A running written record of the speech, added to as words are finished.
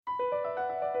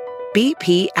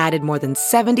BP added more than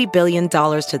 $70 billion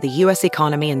to the U.S.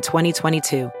 economy in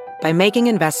 2022 by making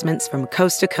investments from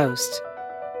coast to coast.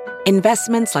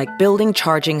 Investments like building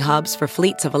charging hubs for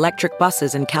fleets of electric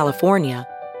buses in California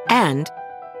and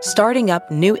starting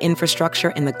up new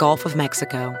infrastructure in the Gulf of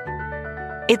Mexico.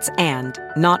 It's and,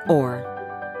 not or.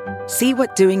 See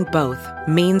what doing both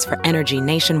means for energy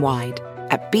nationwide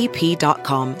at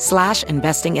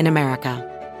bp.com/investing in America.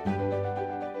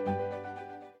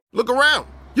 Look around.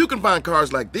 You can find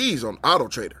cars like these on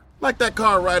AutoTrader, like that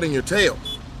car riding your tail.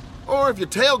 Or if you're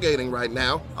tailgating right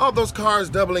now, all those cars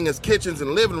doubling as kitchens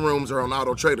and living rooms are on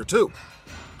AutoTrader too.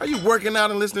 Are you working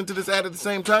out and listening to this ad at the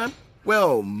same time?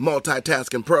 Well,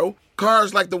 multitasking pro,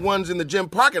 cars like the ones in the gym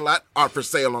parking lot are for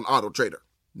sale on AutoTrader.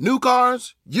 New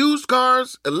cars, used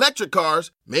cars, electric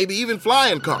cars, maybe even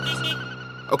flying cars.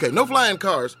 Okay, no flying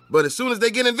cars, but as soon as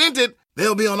they get invented,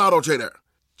 they'll be on AutoTrader.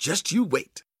 Just you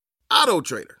wait.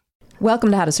 AutoTrader.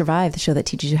 Welcome to How to Survive, the show that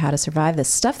teaches you how to survive the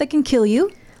stuff that can kill you.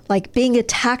 Like being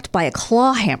attacked by a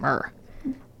claw hammer,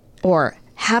 or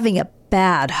having a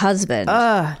bad husband,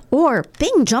 or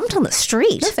being jumped on the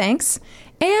street. No thanks.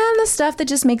 And the stuff that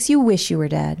just makes you wish you were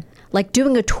dead. Like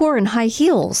doing a tour in high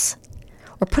heels,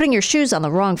 or putting your shoes on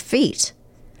the wrong feet,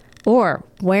 or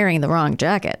wearing the wrong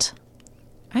jacket.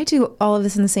 I do all of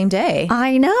this in the same day.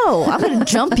 I know. I'm going to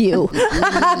jump you.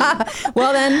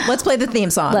 Well then, let's play the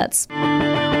theme song. Let's.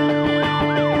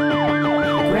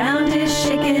 Ground is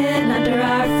shaking under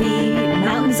our feet.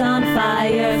 Mountains on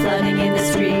fire, flooding in the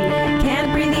street.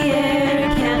 Can't breathe the air,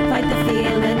 can't fight the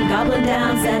feeling. Gobbling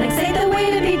down Xanax ain't the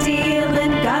way to be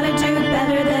dealing. Gotta do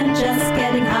better than just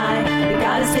getting high. We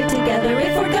gotta stick together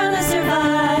if we're gonna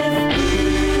survive.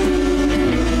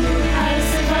 How to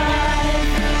survive.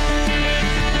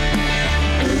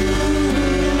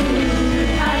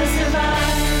 How to survive.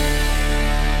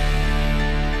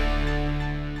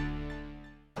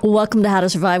 Welcome to How to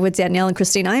Survive with Danielle and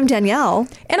Christine. I'm Danielle.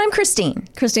 And I'm Christine.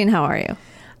 Christine, how are you?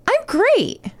 I'm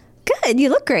great. Good. You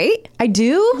look great. I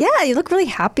do? Yeah, you look really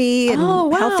happy and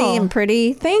healthy and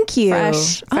pretty. Thank you.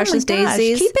 Fresh my as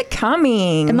daisies. Keep it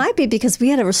coming. It might be because we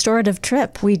had a restorative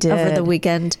trip. We did. Over the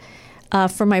weekend.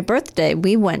 For my birthday,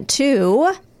 we went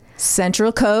to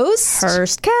Central Coast.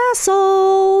 Hearst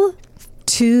Castle.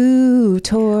 2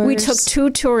 tours. We took 2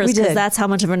 tours We because did. that's how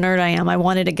much of a nerd I am. I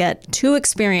wanted to get 2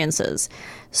 experiences.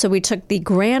 So we took the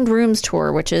Grand Rooms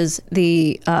tour, which is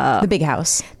the big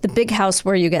house. the big house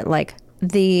where you get you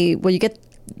get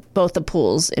both the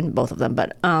pools in both of them,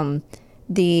 but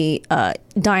the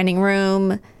dining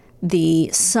room,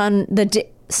 the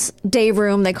day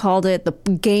room, they called it, the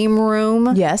game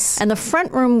room. Yes. And the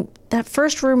front room, that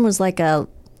first room was like not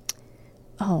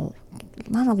a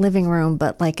living room,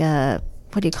 but like a,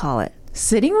 what do you call it?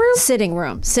 Sitting room? Sitting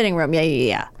room.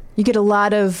 Yeah. You get a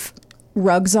lot of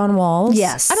rugs on walls.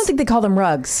 Yes. I don't think they call them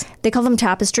rugs. They call them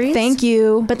tapestries. Thank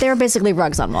you. But they're basically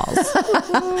rugs on walls.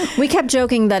 We kept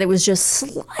joking that it was just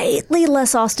slightly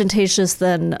less ostentatious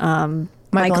than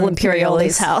Michael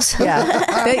Imperioli's house.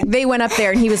 Yeah. they went up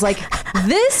there and he was like,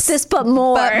 this but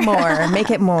more. But more.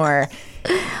 Make it more.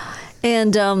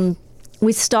 And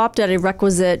we stopped at a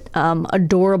requisite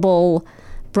adorable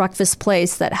breakfast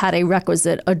place that had a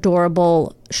requisite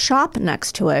adorable shop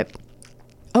next to it.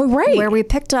 Oh, right. Where we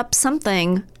picked up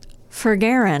something for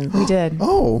Garen. We did.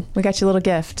 Oh. We got you a little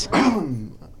gift.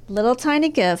 Little tiny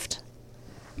gift.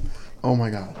 Oh my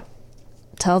God.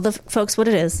 Tell the folks what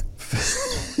it is.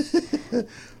 Hold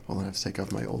on, I have to take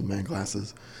off my old man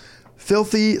glasses.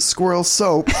 Filthy Squirrel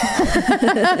Soap.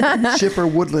 Chipper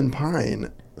Woodland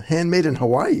Pine. Handmade in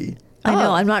Hawaii. I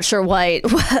know, I'm not sure why,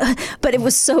 but it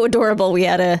was so adorable. We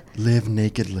had to Live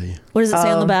nakedly. What does it say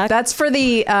on the back? That's for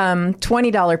the $20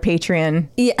 Patreon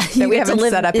that we haven't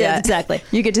set up yet. Exactly.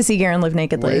 You get to see Garen live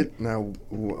nakedly. Wait, now,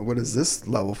 what is this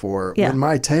level for? Yeah. When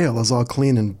my tail is all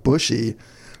clean and bushy,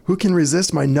 who can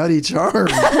resist my nutty charm?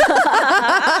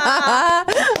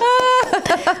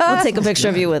 We'll take a picture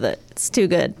of you with it. It's too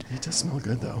good. It does smell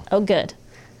good, though. Oh, good.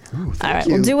 Ooh, All right,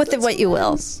 you. we'll do with it That's what you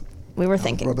will. nice. We were I'll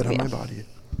thinking. rub it on of you. my body.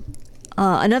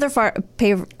 Another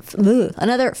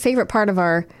favorite part of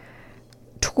our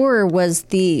tour was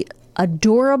the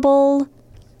adorable,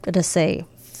 what did I say,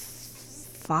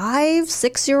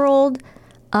 5-6-year-old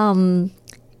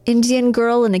Indian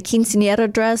girl in a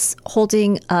quinceañera dress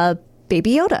holding a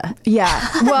Baby Yoda. Yeah.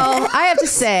 Well, I have to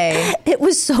say, It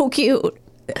was so cute.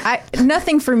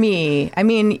 nothing for me. I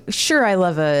mean, sure, I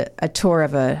love a tour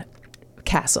of a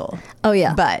castle. Oh,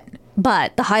 yeah. But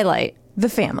But the highlight, the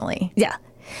family. yeah.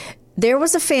 There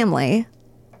was a family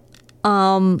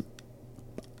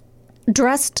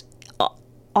dressed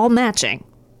all matching.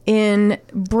 In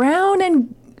brown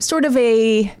and sort of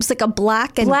a It's like a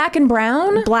black and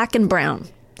brown. black and brown.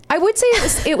 I would say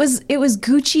it was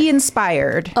Gucci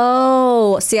inspired.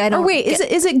 Oh, see, I don't. Or wait, is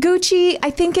it Gucci? I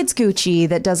think it's Gucci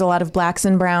that does a lot of blacks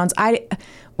and browns.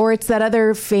 Or it's that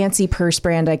other fancy purse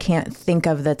brand I can't think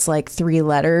of that's like 3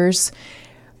 letters.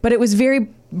 But it was very,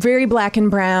 very black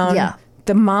and brown. Yeah.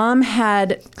 The mom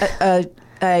had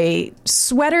a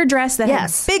sweater dress that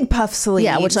Yes. had big puff sleeves.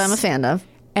 Yeah, which I'm a fan of.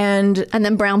 And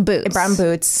then brown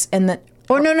boots. and the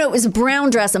Or no, it was a brown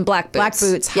dress and black boots. black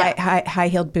boots, Yeah.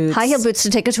 high-heeled boots. High-heeled boots to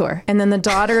take a tour. And then the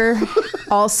daughter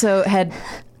also had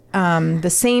the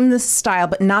same style,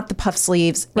 but not the puff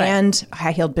sleeves Right. and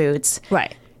high-heeled boots.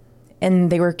 Right. And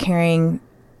they were carrying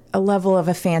a level of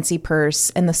a fancy purse.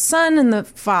 And the son and the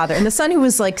father, and the son who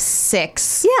was like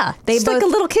 6. Yeah. They Just both like a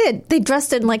little kid. They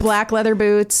dressed in like black leather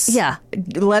boots. Yeah.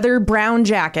 Leather brown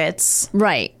jackets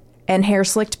Right. and hair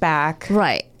slicked back.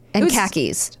 Right. And It was-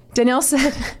 khakis. Danielle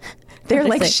said they're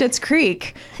like Everything. Schitt's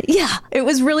Creek. Yeah. It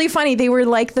was really funny. They were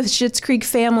like the Schitt's Creek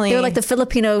family. They were like the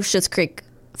Filipino Schitt's Creek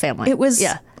family. It was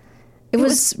Yeah. It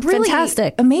was really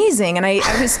fantastic. amazing, and I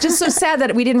was just so sad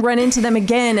that we didn't run into them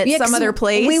again at Yeah, some 'cause other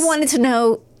place. We wanted to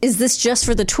know, is this just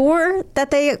for the tour that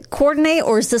they coordinate,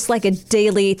 or is this like a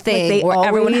daily thing they where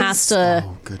everyone always- has to...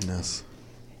 Oh, goodness.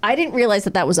 I didn't realize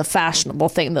that was a fashionable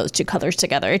thing, those two colors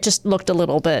together. It just looked a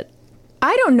little bit...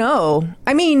 I don't know.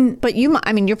 I mean, But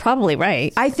you're probably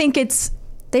right. I think it's.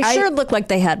 They sure looked like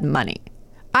they had money.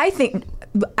 I think.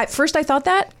 At first, I thought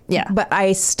that. Yeah. But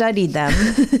I studied them,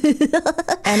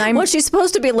 and I'm. Well, she's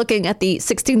supposed to be looking at the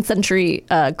 16th century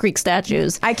Greek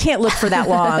statues. I can't look for that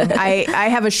long. I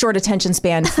have a short attention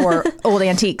span for old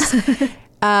antiques.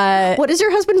 What does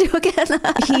your husband do again?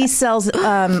 He sells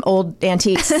old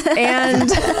antiques,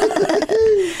 and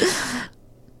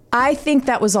I think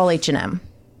that was all H&M.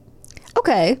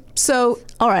 Okay. So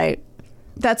All right.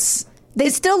 that's. They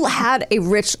still had a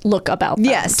rich look about them.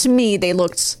 Yes. To me, they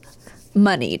looked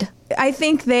moneyed. I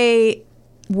think they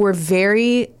were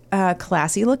very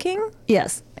classy looking,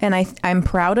 Yes. and I'm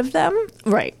proud of them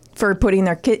Right. for putting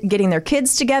getting their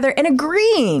kids together and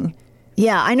agreeing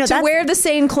Yeah, I know. to wear the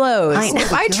same clothes. I know.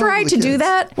 If I tried to do kids.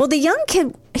 that, Well, the young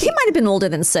kid, he might have been older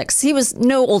than 6. He was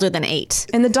no older than 8.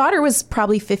 and the daughter was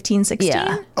probably 15, 16.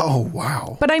 Yeah. Oh,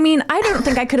 wow. But I mean, I don't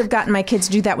think I could have gotten my kids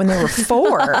to do that when they were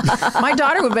 4. My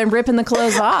daughter would have been ripping the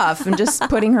clothes off and just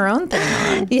putting her own thing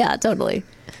on. Yeah, totally.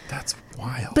 That's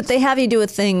wild. But they have you do a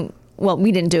thing. Well,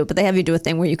 we didn't do it, but they have you do a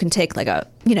thing where you can take like a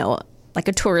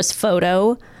tourist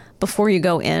photo before you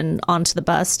go in onto the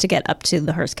bus to get up to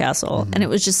the Hearst Castle. And it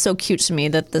was just so cute to me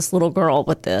that this little girl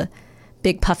with the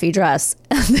big puffy dress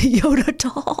and the Yoda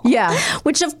doll. Yeah.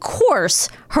 Which of course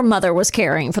her mother was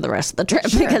carrying for the rest of the trip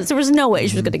because there was no way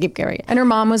she was going to keep carrying it. And her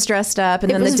mom was dressed up,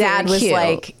 and It then the was dad very was cute.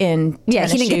 like in Yeah,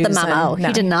 tennis he didn't get the shoes memo. and- no,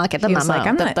 he did not get the he memo was like,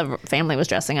 I'm that not- the family was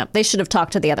dressing up. They should have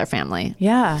talked to the other family.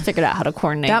 Yeah. Figured out how to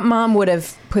coordinate. That mom would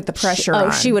have put the pressure on.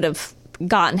 Oh, she would have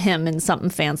gotten him in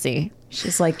something fancy.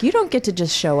 She's like, you don't get to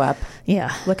just show up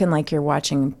Yeah. looking like you're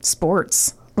watching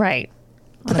sports Right.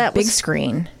 But on that a big was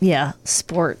screen. Yeah,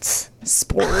 sports.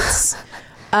 Sports.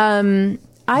 I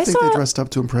I think saw. they dressed up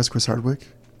to impress Chris Hardwick.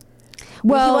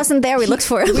 Well, he wasn't there. We looked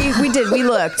for him. We did. We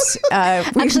looked.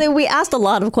 Actually, we asked a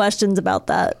lot of questions about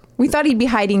that We thought he'd be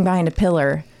hiding behind a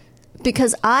pillar.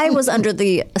 because I was under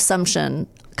the assumption,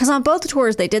 because on both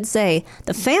tours they did say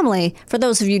the family, for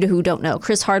those of you who don't know,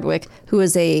 Chris Hardwick, who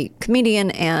is a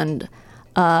comedian and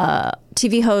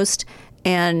TV host,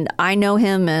 and I know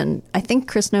him, and I think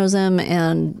Chris knows him,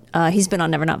 and he's been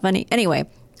on Never Not Funny. Anyway,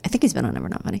 I think he's been on Never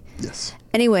Not Funny. Yes.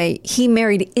 Anyway, he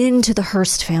married into the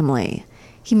Hearst family.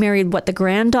 He married, the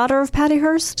granddaughter of Patty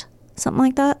Hearst? Something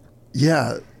like that?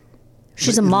 Yeah.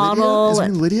 She's a model. Is her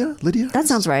name Lydia? Lydia? That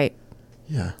sounds right.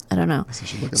 Yeah. I don't know. I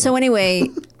should look it So up. anyway,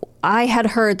 I had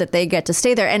heard that they get to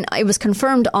stay there, and it was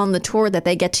confirmed on the tour that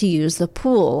they get to use the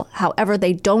pool. However,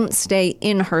 they don't stay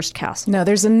in Hearst Castle, No,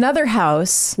 there's another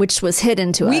house. which was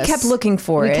hidden to us. We kept looking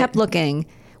for it. We kept looking,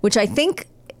 which I think...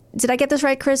 Did I get this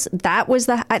right, Chris? That was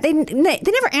they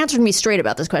never answered me straight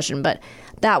about this question, but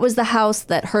that was the house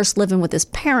that Hearst lived in with his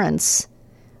parents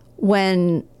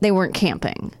when they weren't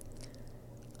camping.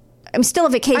 I'm still a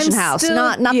vacation house, still-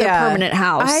 not their yeah. permanent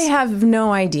house. I have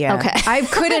no idea. Okay. I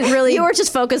couldn't really. You were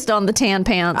just focused on the tan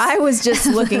pants. I was just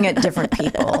looking at different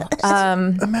people.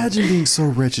 Imagine being so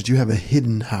rich that you have a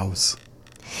hidden house.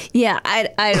 Yeah,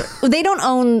 they don't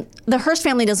own, the Hearst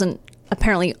family doesn't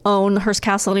apparently own Hearst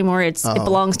Castle anymore. It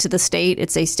belongs to the state.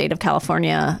 It's a state of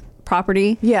California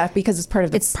property. Yeah, because it's part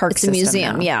of the park it's a system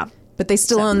museum, now. yeah. But they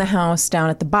still own the house down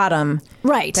at the bottom.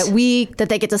 Right. That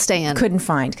they get to stay in. couldn't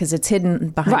find because it's hidden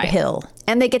behind a hill.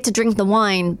 And they get to drink the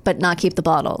wine, but not keep the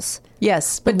bottles.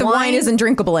 Yes, but the wine isn't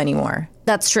drinkable anymore.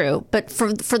 That's true. But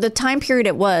for the time period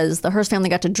it was, the Hearst family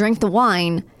got to drink the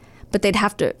wine, but they'd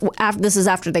have to. This is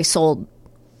after they sold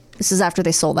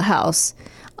the house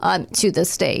to the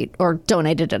state, or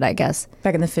donated it, I guess.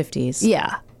 Back in the 50s.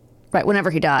 Yeah, right.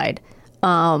 Whenever he died.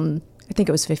 I think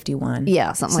it was 51.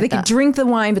 Yeah, something so like they that. could drink the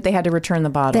wine, but they had to return the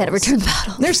bottles. They had to return the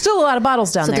bottles. There's still a lot of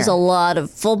bottles down So there. there's a lot of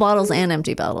full bottles and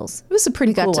empty bottles. It was a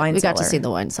pretty cool wine We got cellar. to see the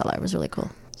wine cellar. It was really cool.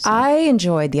 I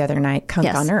enjoyed the other night Kunk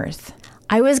Yes. on Earth.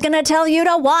 I was going to tell you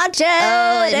to watch it.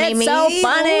 It's so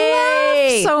funny.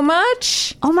 Laugh so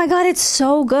much. Oh my God, it's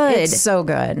so good. It's so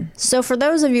good. So for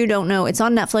those of you who don't know, it's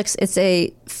on Netflix. It's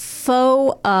a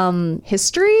faux,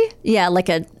 History? yeah, like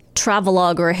a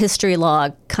travelogue or a history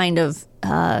log kind of.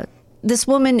 This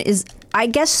woman is, I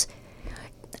guess,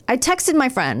 I texted my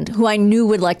friend who I knew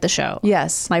would like the show.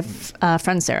 Yes. My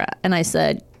friend Sarah. And I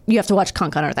said, you have to watch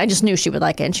Kunk on Earth. I just knew she would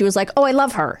like it. And she was like, oh, I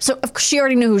love her. So she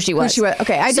already knew who she was.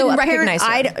 Okay, I didn't recognize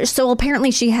her. So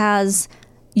apparently she has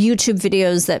YouTube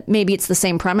videos that maybe it's the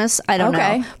same premise. I don't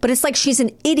know. But it's like she's an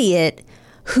idiot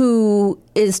who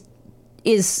is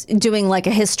doing like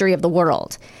a history of the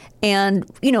world. And,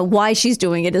 you know, why she's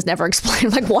doing it is never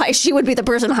explained. Like, why she would be the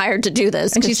person hired to do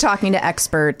this. And she's talking to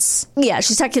experts. Yeah,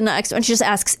 she's talking to experts. And she just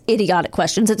asks idiotic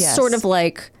questions. It's sort of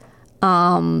like,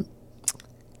 well,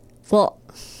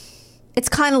 it's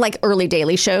kind of like early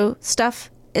Daily Show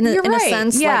stuff in a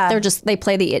sense. Yeah. Like they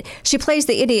play the idiot. She plays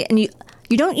the idiot, and you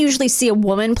don't usually see a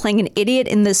woman playing an idiot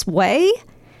in this way,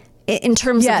 in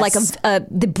terms of like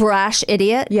the brash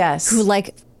idiot. Yes. Who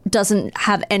like doesn't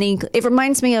have any. It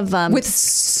reminds me of With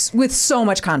so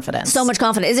much confidence. so much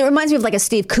confidence. It reminds me of like a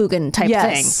Steve Coogan type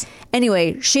Yes. thing.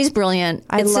 Anyway, she's brilliant.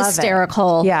 It's love it.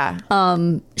 hysterical. Yeah.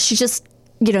 She just,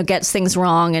 gets things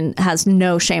wrong and has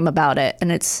no shame about it.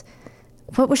 And it's,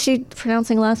 what was she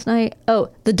pronouncing last night? Oh,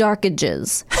 the Dark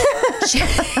Ages.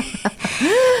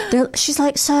 She's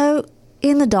like, so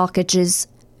in the Dark Ages,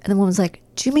 and the woman's like,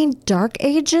 do you mean Dark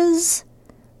Ages?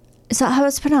 Is that how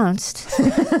it's pronounced?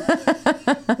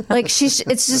 Like it's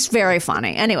just very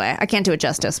funny. Anyway, I can't do it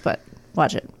justice, but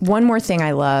watch it. One more thing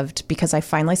I loved, because I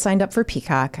finally signed up for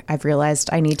Peacock. I've realized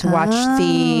I need to watch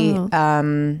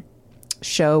the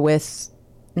show with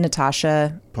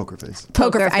Natasha. Poker Face.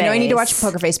 I know I need to watch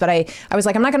Poker Face, but I was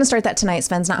like, I'm not going to start that tonight.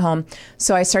 Sven's not home.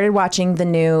 So I started watching the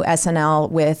new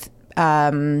SNL with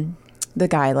the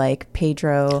guy like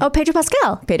Pedro. Oh, Pedro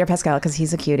Pascal. Pedro Pascal, because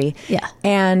he's a cutie. Yeah.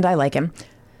 And I like him.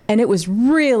 And it was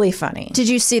really funny. Did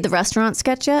you see the restaurant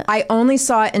sketch yet? I only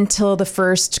saw it until the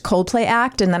first Coldplay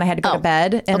act, and then I had to go to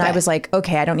bed. And I was like,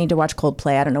 okay, I don't need to watch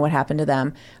Coldplay. I don't know what happened to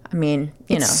them. I mean,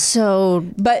 you know. So,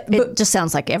 But it just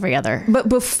sounds like every other. But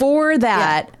before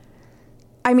that,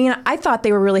 I mean, I thought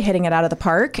they were really hitting it out of the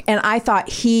park, and I thought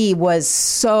he was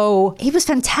so He was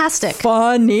fantastic.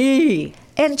 funny.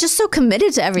 And just so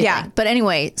committed to everything. Yeah. But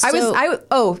anyway,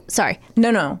 sorry.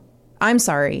 No. I'm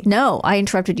sorry. No, I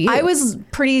interrupted you. I was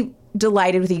pretty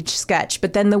delighted with each sketch,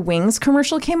 but then the Wings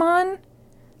commercial came on.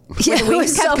 Yeah, The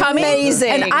Wings kept coming,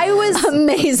 amazing. and I was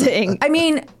amazing. I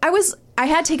mean, I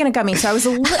had taken a gummy, so I was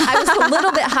a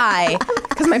little bit high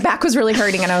because my back was really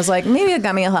hurting, and I was like, maybe a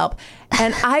gummy will help.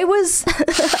 And I was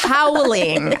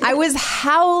howling.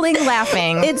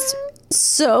 Laughing. It's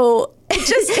so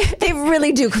they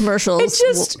really do commercials. It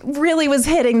just really was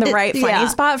hitting the right funny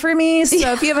spot for me.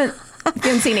 So if you haven't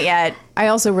seen it yet, I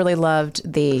also really loved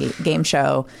the game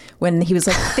show when he was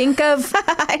like, think of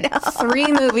 3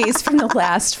 movies from the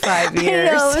last 5 years.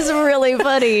 I know, it was really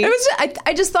funny. It was.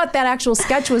 I just thought that actual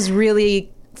sketch was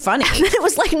really funny. And then it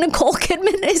was like Nicole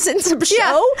Kidman is in some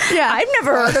show. Yeah. I've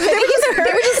never heard of it either.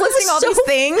 They were just listing all these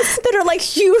things that are like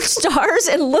huge stars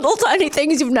and little tiny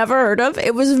things you've never heard of.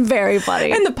 It was very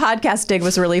funny. And the podcast dig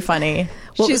was really funny.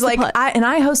 What She's was the like,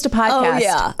 I host a podcast. Oh,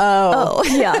 yeah. Oh,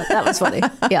 yeah. That was funny.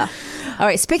 Yeah. All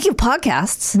right. Speaking of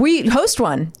podcasts, We host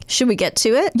one. should we get to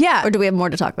it? Yeah. Or do we have more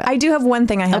to talk about? I do have one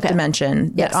thing I have Okay. to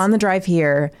mention. Yes. That on the drive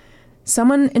here,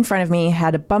 someone in front of me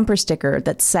had a bumper sticker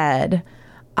that said,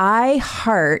 I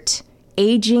heart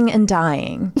aging and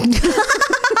dying.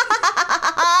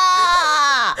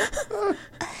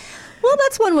 Well,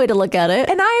 that's one way to look at it.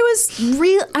 And I was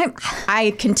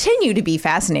I continue to be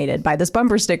fascinated by this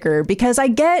bumper sticker, because I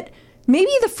get,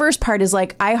 maybe the first part is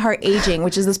like, I heart aging,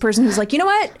 which is this person who's like, you know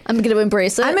what? I'm going to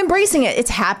embrace it. I'm embracing it.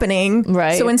 It's happening.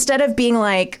 Right. So instead of being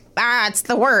like, it's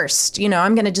the worst,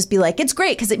 I'm going to just be like, it's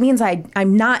great, because it means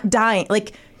I'm not dying.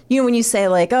 Like, when you say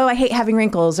like, oh, I hate having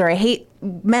wrinkles, or I hate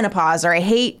menopause, or I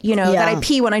hate, that I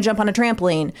pee when I jump on a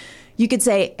trampoline. You could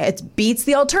say it beats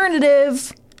the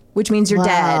alternative, which means you're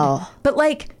dead. But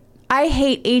like, I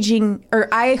hate aging, or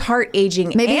I heart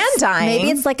aging and dying. Maybe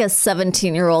it's like a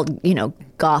 17-year-old,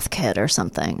 goth kid or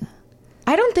something.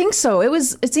 I don't think so.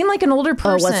 It seemed like an older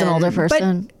person. Oh, what's an older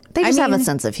person? But, They just have a mean,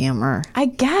 sense of humor. I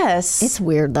guess. It's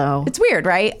weird, though. It's weird,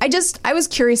 right? I was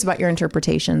curious about your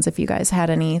interpretations, if you guys had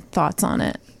any thoughts on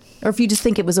it. Or if you just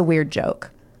think it was a weird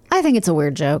joke. I think it's a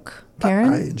weird joke.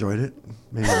 Karen? I enjoyed it.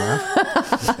 Made me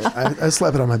laugh. I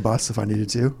slap it on my bus if I needed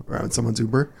to, or on someone's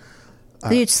Uber.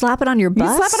 You'd slap it on your bus?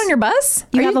 You slap it on your bus?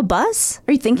 You have a bus?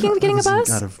 Are you thinking of getting a bus?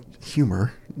 Out of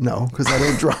humor. No, because I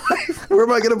don't drive. Where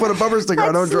am I going to put a bumper sticker?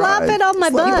 I don't slap drive. it on my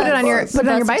Slap bus. You put it on your That's what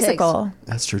it bicycle.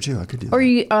 That's true too. I could do that. Or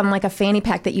you on like a fanny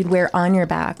pack that you'd wear on your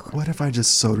back. What if I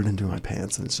just sewed it into my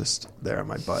pants and it's just there on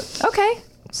my butt? Okay.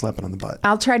 Slap it on the butt.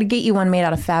 I'll try to get you one made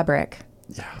out of fabric.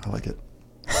 Yeah, I like it.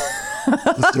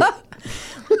 Let's do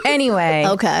it. Anyway.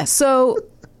 Okay. So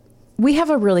we have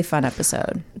a really fun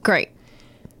episode. Great.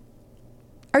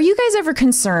 Are you guys ever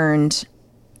concerned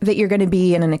that you're going to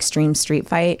be in an extreme street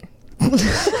fight?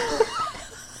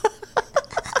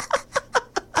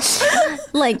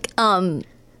 Like,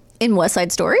 in West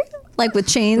Side Story? Like with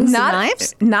chains and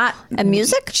knives? Not And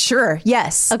music? Sure.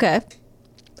 Yes. Okay.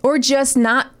 Or just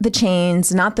not the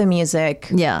chains, not the music.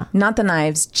 Yeah. Not the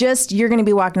knives. Just you're going to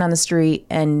be walking on the street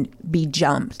and be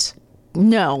jumped.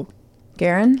 No.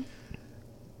 Garen?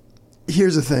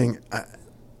 Here's the thing.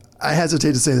 I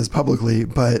hesitate to say this publicly,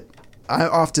 but I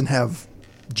often have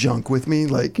junk with me,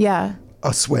 like Yeah.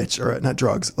 a switch, or not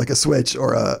drugs, like a switch,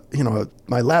 or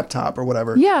my laptop or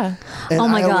whatever. Yeah. And Oh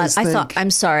my God. always I think- thought,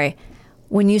 I'm sorry.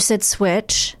 When you said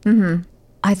switch,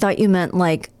 I thought you meant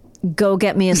like, go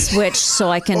get me a switch so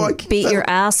I can Oh, I keep beat that- your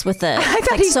ass with it.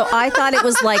 So I thought it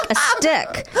was like a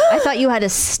stick. I thought you had a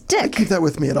stick. keep that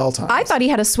with me at all times. I thought he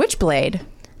had a switchblade.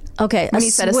 Okay, When he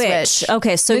said a switch.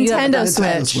 Okay, so you have Nintendo a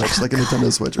Nintendo Switch. Switch, like a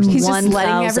Nintendo Switch or something. He's just letting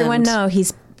 1,000. everyone know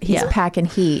he's Yeah. packing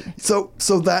heat. So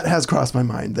that has crossed my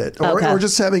mind, that, or, Okay. or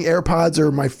just having AirPods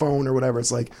or my phone or whatever.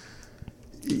 It's like,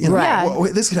 you know, Right.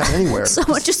 well, this could happen anywhere.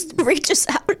 Someone just reaches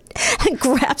out and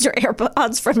grabs your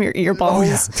AirPods from your earballs. Oh,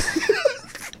 yeah.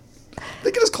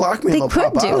 They could just clock me They and they'll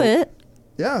could pop do out. it.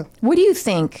 Yeah. What do you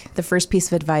think the first piece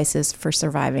of advice is for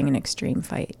surviving an extreme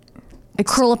fight?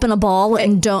 Curl up in a ball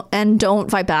and don't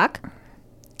fight back.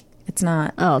 It's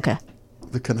not. Oh, okay.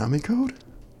 The Konami code?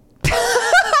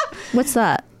 What's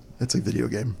that? That's a video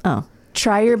game. Oh.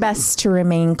 Try your best to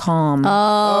remain calm.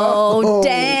 Oh,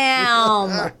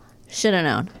 damn. Should have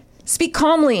known. Speak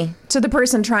calmly to the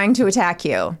person trying to attack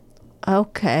you.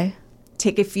 Okay.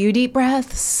 Take a few deep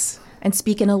breaths and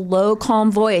speak in a low,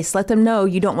 calm voice. Let them know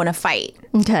you don't want to fight.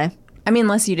 Okay. I mean,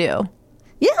 unless you do.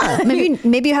 Yeah.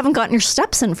 Maybe you haven't gotten your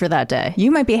steps in for that day. You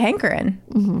might be hankering.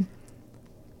 Mm-hmm.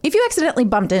 If you accidentally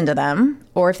bumped into them,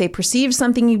 or if they perceived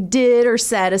something you did or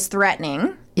said as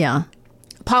threatening, Yeah.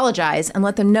 apologize and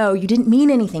let them know you didn't mean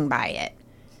anything by it.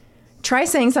 Try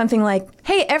saying something like,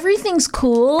 hey, everything's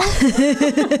cool.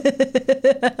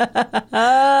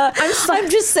 I'm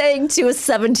just saying to a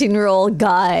 17-year-old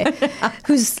guy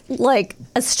who's like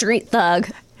a street thug,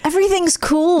 everything's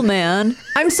cool, man.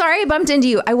 I'm sorry I bumped into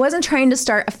you. I wasn't trying to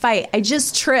start a fight. I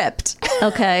just tripped.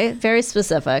 Okay. Very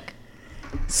specific.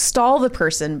 Stall the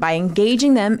person by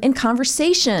engaging them in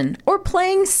conversation or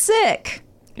playing sick.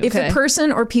 If the Okay.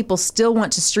 person or people still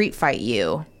want to street fight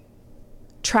you,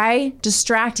 try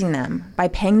distracting them by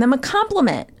paying them a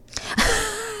compliment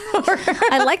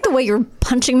I like the way you're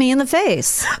punching me in the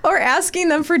face. or asking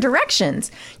them for directions.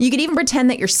 You could even pretend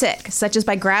that you're sick, such as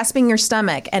by grasping your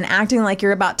stomach and acting like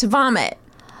you're about to vomit.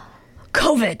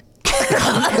 COVID.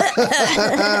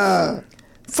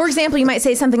 For example, you might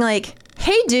say something like,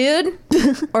 hey, dude,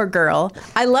 or girl,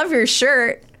 I love your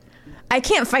shirt. I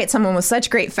can't fight someone with such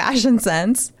great fashion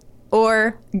sense.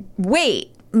 Or,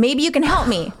 wait, maybe you can help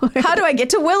me. How do I get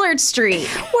to Willard Street?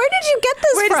 Where did you get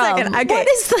this Wait from? a second. Okay. What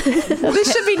is the...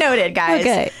 This should be noted, guys.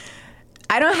 Okay.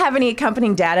 I don't have any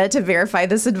accompanying data to verify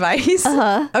this advice.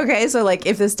 Okay, so like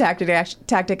if this tactic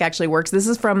actually works, this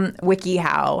is from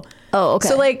WikiHow. Oh, okay.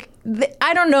 So like,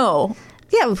 I don't know.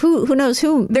 Yeah, who knows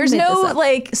who There's made no this up?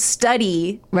 like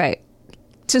study Right.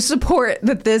 to support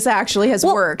that this actually has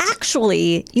Well, worked.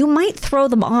 actually, you might throw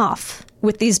them off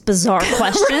with these bizarre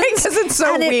questions. Right, 'cause it's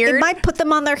so and weird. It might put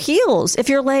them on their heels. If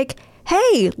you're like,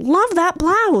 hey, love that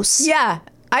blouse. Yeah.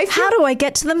 How do I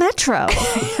get to the metro?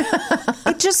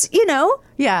 It just,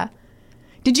 Yeah.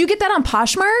 Did you get that on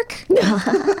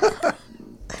Poshmark?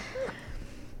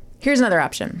 Here's another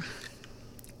option.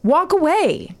 Walk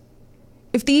away.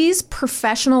 If these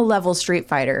professional level street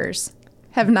fighters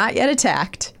have not yet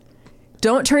attacked,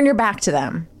 don't turn your back to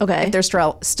them. Okay. If they're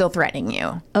still threatening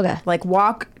you. Okay. Like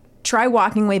try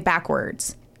walking way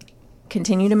backwards.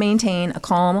 Continue to maintain a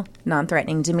calm,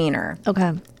 non-threatening demeanor.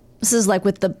 Okay. This is like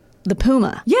with the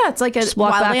puma. Yeah, it's like a Just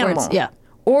walk wild backwards. animal. Yeah.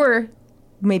 Or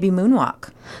maybe moonwalk.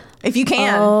 if you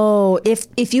can. Oh,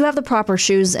 if you have the proper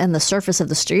shoes and the surface of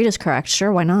the street is correct,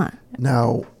 sure, why not?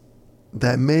 Now,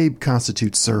 that may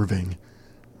constitute serving.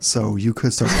 So you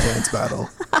could start a dance battle.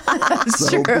 That's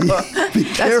So true. be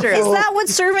careful. true. Is that what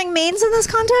serving means in this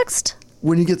context?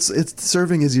 When you get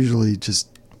serving is usually just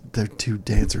the two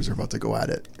dancers are about to go at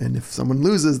it, and if someone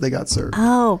loses, they got served.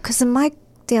 Oh, because in my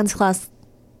dance class,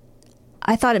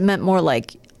 I thought it meant more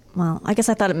like. Well, I guess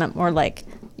I thought it meant more like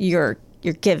you're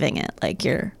giving it, like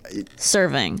you're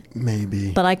serving.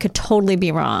 Maybe, But I could totally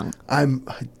be wrong. I'm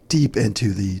deep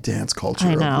into the dance culture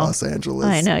I of know. Los Angeles.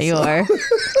 I know you are.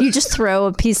 You just throw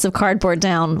a piece of cardboard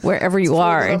down wherever you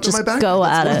are and just go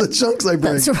at That's one it. of the chunks I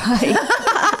bring. That's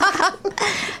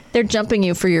right. They're jumping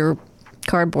you for your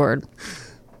cardboard.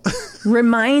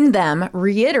 Remind them,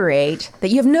 reiterate that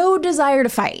you have no desire to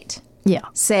fight. Yeah.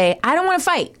 Say, I don't want to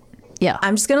fight. Yeah.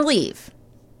 I'm just going to leave.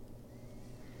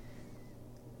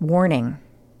 Warning.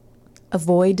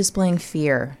 Avoid displaying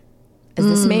fear, as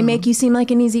this may make you seem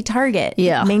like an easy target.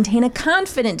 Yeah. Maintain a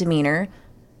confident demeanor,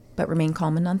 but remain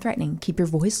calm and non-threatening. Keep your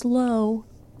voice low,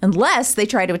 unless they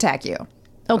try to attack you.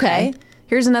 Okay.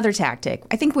 Here's another tactic.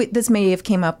 I think this may have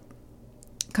come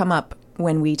up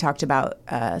when we talked about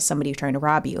somebody trying to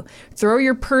rob you. Throw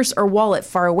your purse or wallet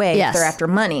far away Yes. if they're after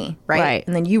money, right? Right.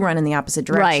 And then you run in the opposite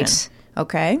direction. Right.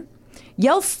 Okay.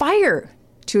 Yell fire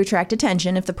to attract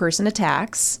attention if the person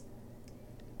attacks.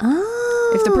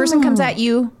 Oh. If the person comes at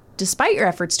you, despite your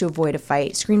efforts to avoid a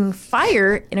fight, screaming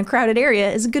fire in a crowded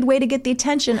area is a good way to get the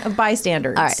attention of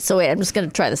bystanders. All right. So wait, I'm just going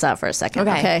to try this out for a second.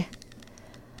 Okay. Okay.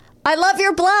 I love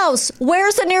your blouse.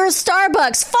 Where's the nearest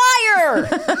Starbucks? Fire!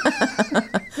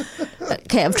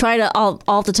 Okay, I've tried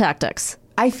all the tactics.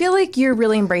 I feel like you're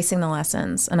really embracing the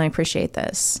lessons, and I appreciate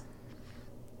this.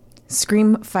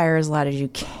 Scream fire as loud as you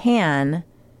can.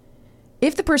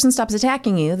 If the person stops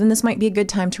attacking you, then this might be a good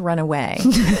time to run away.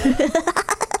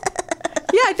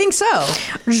 Yeah, I think so.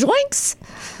 Zoinks!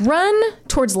 Run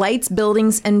towards lights,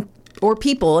 buildings, or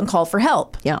people and call for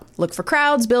help. Yeah. Look for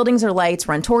crowds, buildings, or lights,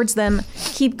 run towards them.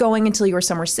 Keep going until you are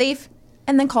somewhere safe,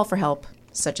 and then call for help,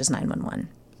 such as 911.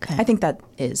 Okay. I think that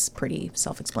is pretty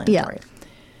self-explanatory.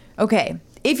 Okay.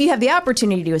 If you have the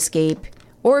opportunity to escape,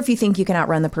 or if you think you can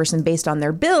outrun the person based on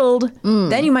their build,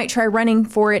 then you might try running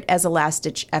for it as a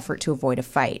last-ditch effort to avoid a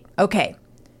fight. Okay.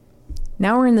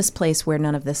 Now we're in this place where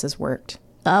none of this has worked.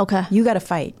 Okay. You got to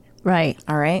fight. Right.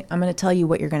 All right? I'm going to tell you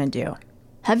what you're going to do.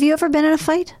 Have you ever been in a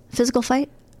fight? Physical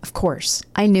fight? Of course.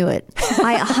 I knew it.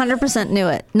 I 100% knew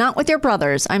it. Not with your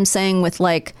brothers. I'm saying with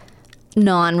like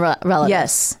non-relatives.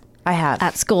 Yes, I have.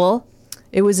 At school?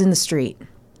 It was in the street.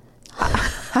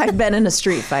 I've been in a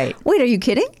street fight. Wait, are you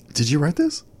kidding? Did you write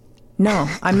this? No,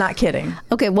 I'm not kidding.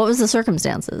 Okay, what was the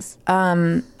circumstances?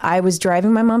 I was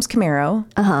driving my mom's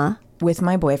Camaro with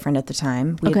my boyfriend at the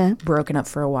time. We had broken up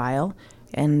for a while.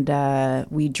 And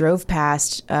we drove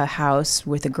past a house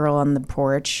with a girl on the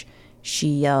porch. She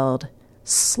yelled,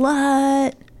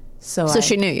 "Slut!" So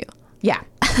she knew you. Yeah.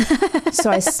 So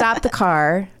I stopped the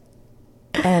car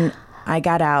and I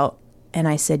got out and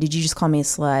I said, "Did you just call me a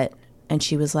slut?" And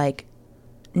she was like,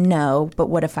 "No, but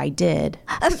what if I did?"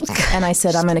 And I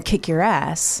said, "I'm going to kick your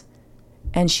ass."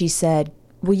 And she said,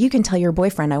 "Well, you can tell your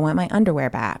boyfriend I want my underwear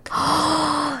back."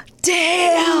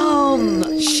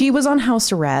 Damn! She was on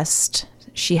house arrest.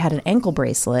 She had an ankle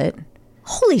bracelet.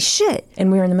 Holy shit.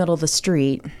 And we were in the middle of the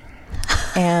street.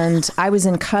 And I was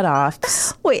in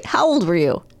cutoffs. Wait, how old were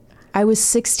you? I was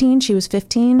 16. She was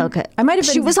 15. Okay. I might have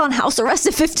been. She was on house arrest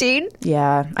at 15?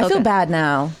 Yeah. I feel bad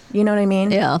now. You know what I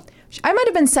mean? Yeah. I might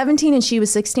have been 17 and she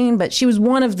was 16, but she was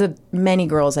one of the many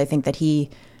girls I think that he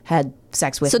had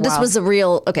sex with. So this was a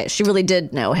real, okay, she really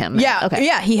did know him. Yeah. Okay.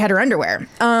 Yeah, he had her underwear.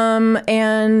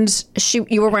 And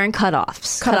You were wearing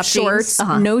cutoffs. cut off shorts,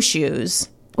 jeans? no shoes.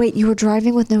 Wait, you were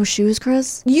driving with no shoes,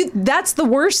 Chris? That's the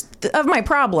worst of my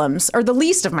problems, or the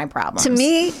least of my problems. To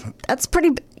me, that's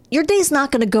pretty. Your day's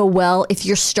not going to go well if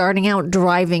you're starting out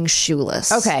driving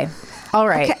shoeless. Okay. All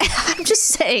right. I'm just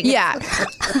saying. Yeah.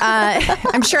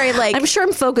 I'm sure I'm sure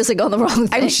I'm focusing on the wrong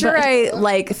thing. I'm sure but-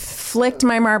 I flicked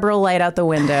my Marlboro light out the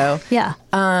window. Yeah.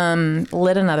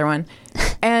 Lit another one.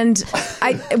 And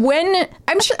I think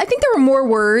there were more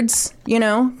words,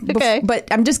 Okay. but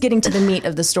I'm just getting to the meat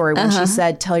of the story when she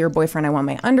said, "Tell your boyfriend I want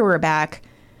my underwear back."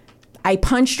 I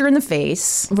punched her in the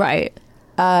face. Right.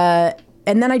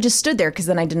 And then I just stood there because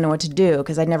then I didn't know what to do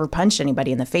because I'd never punched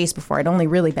anybody in the face before. I'd only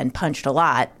really been punched a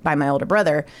lot by my older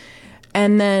brother.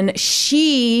 And then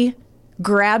she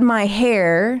grabbed my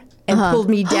hair and pulled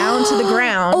me down to the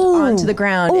ground, onto the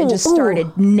ground, and just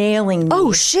started nailing me.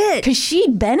 Oh, shit. Because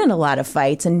she'd been in a lot of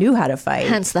fights and knew how to fight.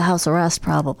 Hence the house arrest,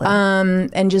 probably.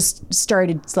 And just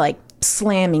started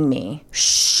slamming me.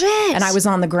 Shit. And I was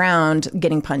on the ground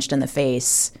getting punched in the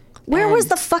face. Where was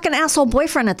the fucking asshole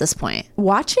boyfriend at this point?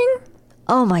 Watching?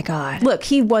 Oh my God. Look,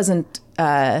 he wasn't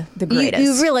the greatest.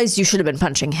 You realized you should have been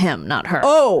punching him, not her.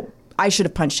 Oh, I should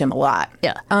have punched him a lot.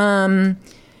 Yeah.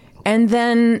 And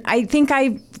then I think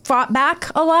I fought back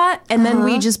a lot, and then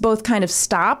we just both kind of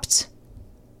stopped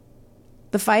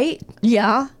the fight.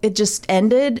 Yeah. It just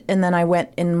ended, and then I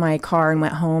went in my car and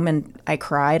went home, and I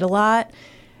cried a lot.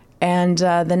 And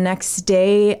the next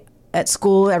day at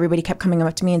school, everybody kept coming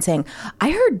up to me and saying,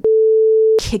 I heard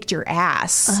kicked your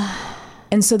ass.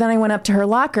 And so then I went up to her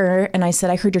locker, and I said,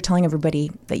 I heard you're telling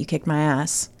everybody that you kicked my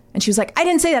ass. And she was like, I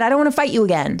didn't say that. I don't want to fight you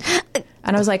again.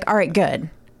 And I was like, all right, good.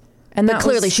 And But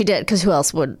clearly she did, because who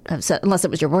else would have said, unless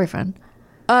it was your boyfriend?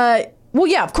 well,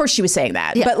 yeah, of course she was saying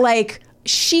that. Yeah. But like,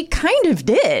 she kind of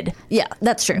did. Yeah,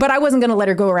 that's true. But I wasn't going to let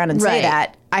her go around and say Right.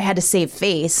 that. I had to save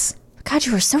face. God,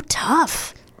 you were so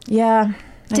tough. Yeah.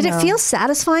 Did it feel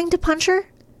satisfying to punch her?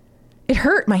 It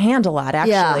hurt my hand a lot,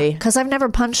 actually. because I've never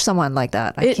punched someone like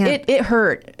that. I can't. It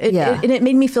hurt. Yeah. And it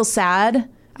made me feel sad,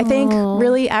 I think,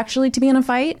 really, actually, to be in a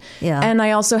fight. Yeah. And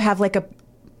I also have like a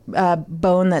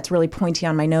bone that's really pointy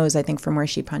on my nose, I think, from where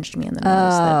she punched me in the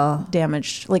nose that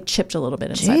damaged, like chipped a little bit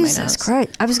inside my nose. Jesus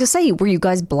Christ. I was going to say, were you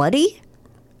guys bloody?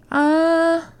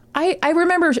 I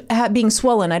remember being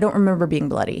swollen. I don't remember being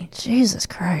bloody. Jesus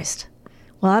Christ.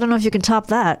 Well, I don't know if you can top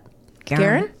that.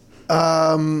 Karen?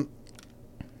 I've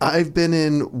been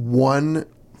in one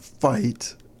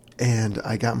fight and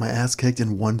I got my ass kicked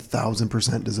and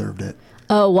 1,000% deserved it.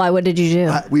 Oh, why? What did you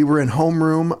do? We were in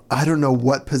homeroom. I don't know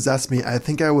what possessed me. I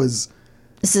think I was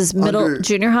This is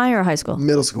junior high or high school?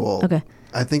 middle school. Okay.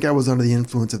 I think I was under the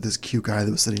influence of this cute guy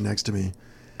that was sitting next to me.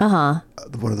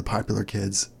 One of the popular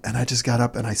kids. And I just got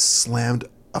up and I slammed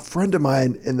a friend of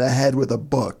mine in the head with a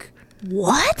book.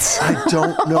 What? I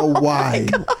don't know why.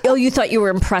 Oh, you thought you were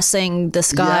impressing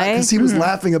this guy? Yeah, because he was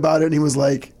laughing about it and he was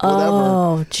like, whatever.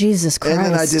 Oh, Jesus Christ. And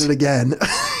then I did it again.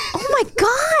 Oh, my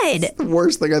God. The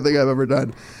worst thing I think I've ever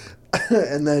done.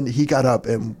 And then he got up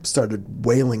and started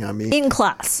wailing on me. In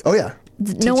class. Oh, yeah.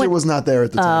 Teacher one- was not there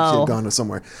at the time. She Oh. had gone to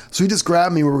somewhere. So he just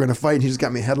grabbed me. We were going to fight. And he just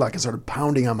got me a headlock and started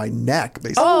pounding on my neck,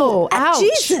 basically. Oh, ouch.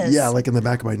 Jesus. Yeah, like in the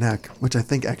back of my neck, which I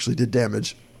think actually did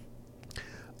damage.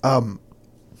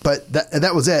 But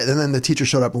that was it. And then the teacher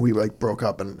showed up and we like broke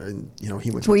up and you know, he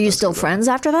went to Were his you desk still and whatever. friends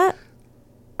after that?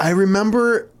 I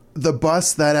remember the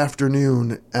bus that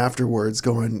afternoon afterwards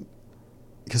going,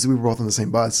 because we were both on the same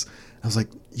bus. I was like,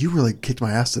 you really kicked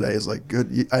my ass today. It's like,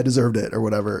 good. I deserved it or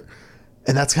whatever.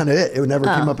 And that's kind of it. It never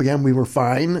came up again. We were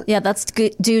fine. Yeah, that's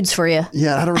good dudes for you.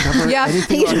 Yeah, I don't remember Yeah.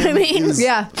 anything. You know about what I him. mean? It was-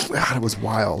 Yeah. God, it was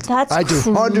wild. That's I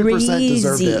 100%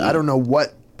 deserved crazy. it. I don't know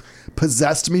what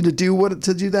possessed me to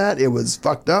do that. It was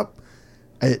fucked up.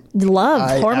 Love,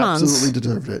 I hormones. absolutely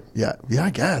deserved it. Yeah, I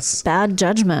guess. Bad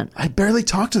judgment. I barely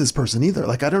talked to this person either.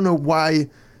 Like, I don't know why.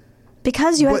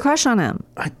 Because you had a What- crush on him.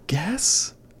 I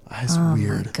guess. It's Oh,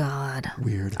 weird. God.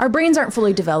 Weird. Our brains aren't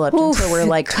fully developed until we're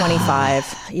like 25.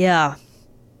 Yeah.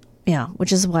 Yeah,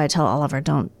 which is why I tell Oliver,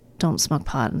 don't smoke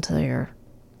pot until you're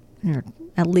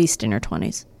at least in your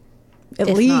 20s. At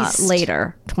if least. not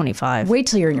later, 25. Wait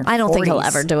till you're in your 40s. I don't think he'll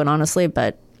ever do it, honestly,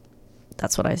 but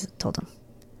that's what I told him.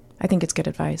 I think it's good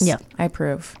advice. Yeah. I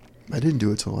approve. I didn't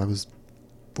do it till I was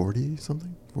 40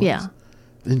 something. 40s. Yeah.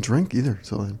 I didn't drink either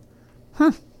till then.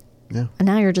 Yeah. And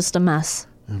now you're just a mess.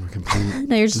 I'm a complete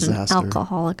Now you're just disaster. an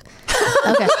alcoholic.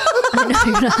 Okay. I know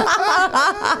you're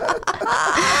not.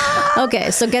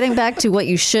 Okay, so getting back to what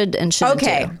you should and shouldn't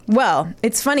Okay. do. Well,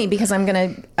 it's funny because I'm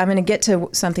gonna get to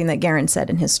something that Garen said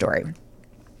in his story.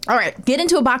 All right, get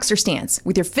into a boxer stance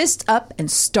with your fists up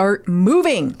and start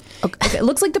moving. Okay. If it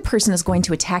looks like the person is going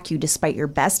to attack you despite your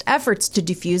best efforts to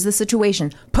defuse the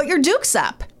situation, put your dukes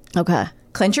up. Okay.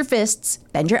 Clench your fists,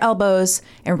 bend your elbows,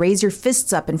 and raise your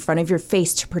fists up in front of your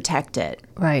face to protect it.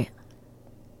 Right.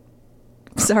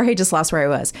 Sorry, I just lost where I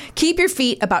was. Keep your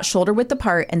feet about shoulder width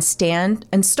apart and stand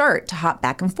and start to hop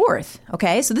back and forth.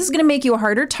 Okay, so this is going to make you a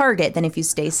harder target than if you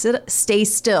stay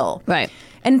still. Right.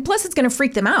 And plus, it's going to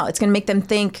freak them out. It's going to make them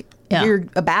think Yeah. you're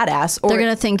a badass. Or They're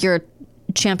going to think you're a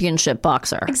championship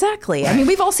boxer. exactly. I mean,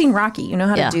 we've all seen Rocky. You know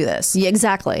how Yeah. to do this. Yeah,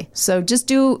 exactly. So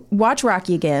just watch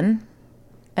Rocky again,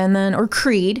 and then or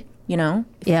Creed. You know,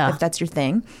 Yeah. if that's your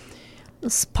thing.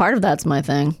 Part of that's my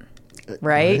thing.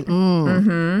 Right?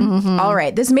 Mm-hmm. All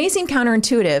right. This may seem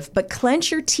counterintuitive, but clench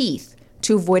your teeth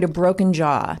to avoid a broken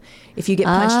jaw. If you get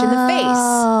punched in the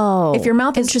face, if your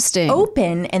mouth is interesting.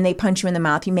 open and they punch you in the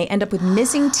mouth, you may end up with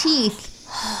missing teeth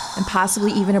and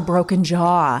possibly even a broken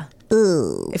jaw.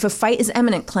 If a fight is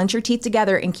imminent, clench your teeth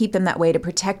together and keep them that way to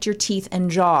protect your teeth and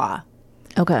jaw.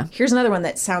 Okay. Here's another one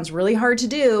that sounds really hard to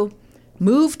do.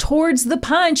 Move towards the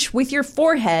punch with your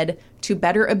forehead to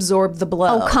better absorb the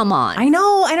blow. Oh, come on. I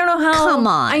know. I don't know how. Come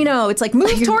on. I know. It's like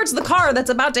move towards the car that's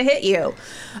about to hit you.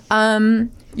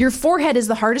 Your forehead is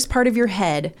the hardest part of your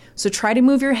head, so try to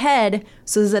move your head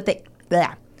so that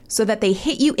they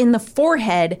hit you in the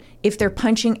forehead if they're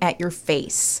punching at your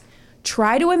face.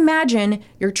 Try to imagine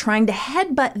you're trying to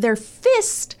headbutt their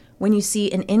fist when you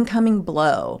see an incoming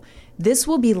blow. This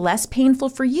will be less painful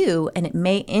for you, and it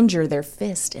may injure their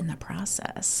fist in the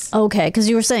process. Okay, because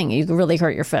you were saying you could really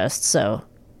hurt your fist, so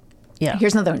yeah.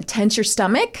 Here's another one. Tense your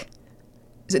stomach.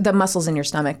 The muscles in your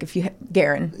stomach. If you,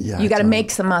 Garen, Yeah, you got to totally. make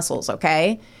some muscles,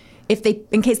 okay?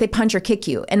 In case they punch or kick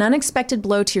you. An unexpected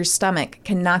blow to your stomach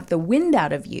can knock the wind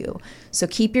out of you. So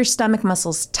keep your stomach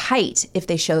muscles tight if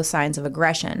they show signs of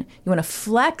aggression. You want to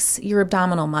flex your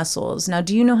abdominal muscles. Now,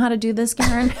 do you know how to do this,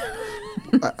 Garen?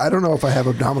 I don't know if I have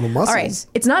abdominal muscles. All right.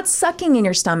 It's not sucking in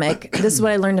your stomach. This is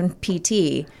what I learned in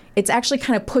PT. It's actually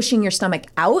kind of pushing your stomach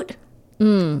out,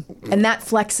 and that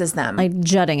flexes them. Like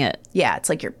jutting it. Yeah, it's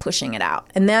like you're pushing it out.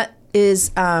 And that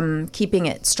is keeping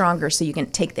it stronger so you can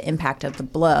take the impact of the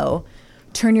blow.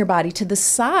 Turn your body to the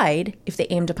side if they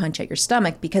aim to punch at your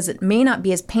stomach, because it may not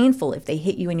be as painful if they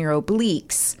hit you in your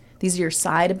obliques. These are your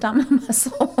side abdominal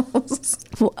muscles.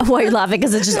 Why are you laughing?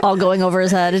 Because it's just all going over his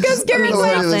head. It's just Garen's know what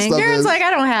any of this like, stuff Garen's is. like, I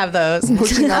don't have those.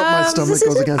 Pushing out my stomach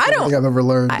goes against everything I've ever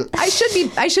learned. I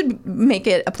should make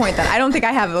it a point that I don't think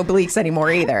I have obliques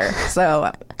anymore either.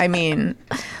 So, I mean,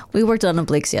 We worked on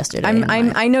obliques yesterday.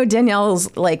 I know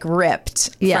Danielle's like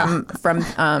ripped Yeah. from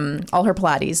all her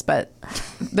Pilates, but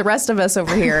the rest of us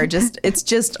over here it's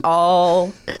just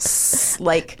all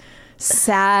like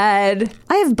sad.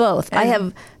 I have both. I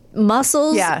have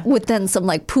muscles Yeah. with then some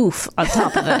like poof on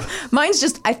top of it. Mine's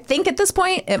just, I think at this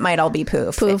point it might all be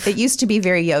poof. Poof. It used to be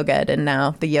very yoga, and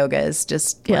now the yoga is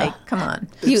just Yeah. like, come on.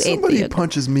 You If ate somebody the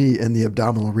punches me in the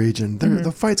abdominal region,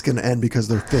 the fight's going to end because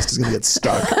their fist is going to get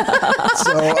stuck. So It's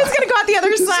gonna go out the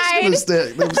other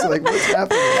side. They're just like, what's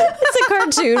happening? It's a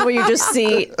cartoon where you just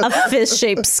see a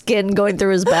fist-shaped skin going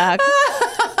through his back.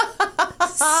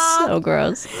 So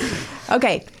gross.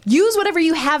 Okay, use whatever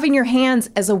you have in your hands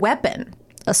as a weapon.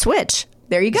 A switch.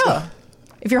 There you go.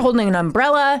 If you're holding an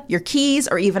umbrella, your keys,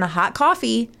 or even a hot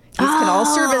coffee, these can all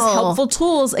serve as helpful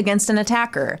tools against an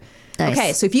attacker. Nice.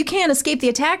 Okay, so if you can't escape the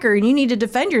attacker and you need to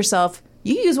defend yourself,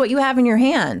 you use what you have in your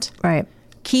hand. Right.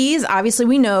 Keys, obviously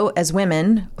we know as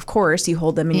women, of course, you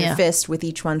hold them in Yeah. your fist with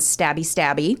each one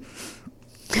stabby.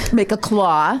 Make a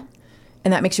claw,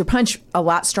 and that makes your punch a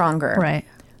lot stronger. Right.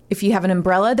 If you have an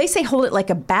umbrella, they say hold it like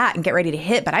a bat and get ready to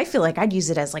hit, but I feel like I'd use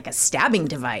it as like a stabbing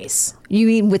device. You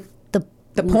mean with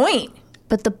The point.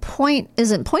 but the point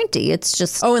isn't pointy. It's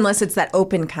just Oh, unless it's that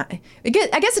open kind. I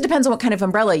guess it depends on what kind of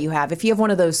umbrella you have. If you have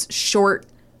one of those short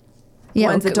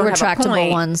ones that don't have a retractable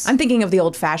point, ones. I'm thinking of the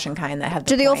old-fashioned kind that have the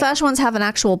Do the point. old-fashioned ones have an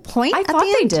actual point? I at thought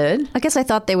the they end? did. I guess I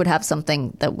thought they would have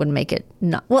something that would make it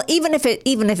not. Well, even if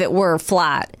it were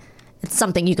flat, it's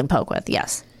something you can poke with.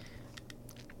 Yes.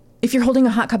 If you're holding a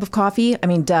hot cup of coffee, I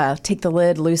mean, duh, take the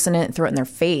lid, loosen it, and throw it in their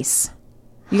face.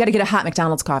 You got to get a hot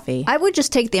McDonald's coffee. I would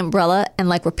just take the umbrella and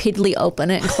like repeatedly open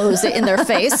it and close it in their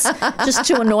face just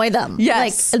to annoy them.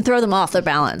 Yes. Like, and throw them off their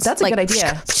balance. That's a Like, good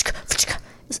idea.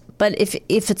 But if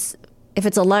it's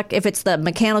the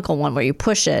mechanical one where you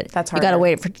push it, That's you got to harder.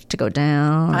 wait for it to go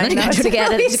down. I Then you know, got to it's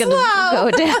get it. really It's going to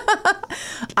slow. go down.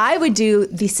 I would do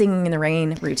the singing in the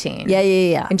rain routine.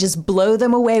 Yeah. And just blow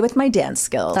them away with my dance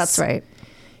skills. That's right.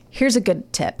 Here's a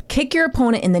good tip. Kick your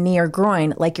opponent in the knee or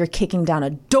groin like you're kicking down a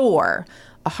door.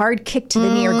 A hard kick to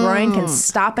the knee or groin can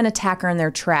stop an attacker in their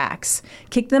tracks.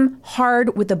 Kick them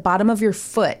hard with the bottom of your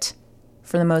foot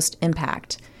for the most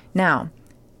impact. Now,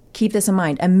 keep this in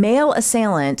mind. A male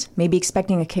assailant may be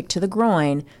expecting a kick to the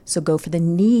groin, so go for the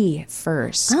knee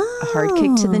first. A hard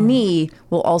kick to the knee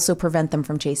will also prevent them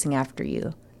from chasing after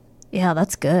you. Yeah,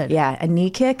 that's good. Yeah, a knee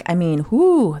kick, I mean,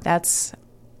 whoo, that's...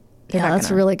 they're Yeah, not that's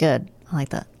gonna- really good. I like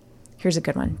that. Here's a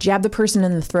good one. Jab the person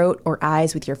in the throat or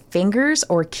eyes with your fingers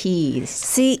or keys.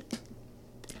 See,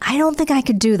 I don't think I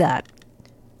could do that.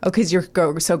 Oh, because you're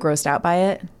so grossed out by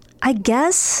it? I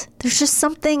guess there's just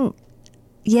something.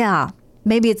 Yeah,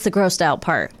 maybe it's the grossed out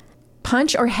part.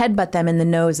 Punch or headbutt them in the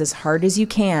nose as hard as you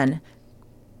can.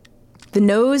 The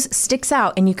nose sticks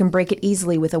out and you can break it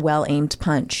easily with a well-aimed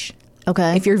punch.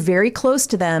 Okay. If you're very close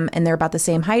to them and they're about the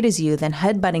same height as you, then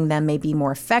headbutting them may be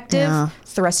more effective. Yeah.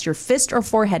 Thrust your fist or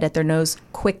forehead at their nose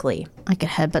quickly. I could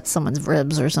headbutt someone's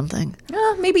ribs or something.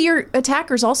 Maybe your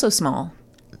attacker's also small.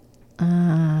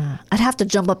 I'd have to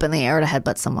jump up in the air to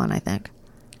headbutt someone, I think.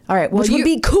 All right. Well, Which would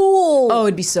be cool. Oh,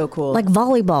 it'd be so cool. Like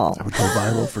volleyball. I would go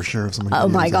viral for sure if somebody Oh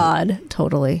did my that. God.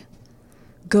 Totally.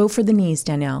 Go for the knees,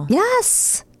 Danielle.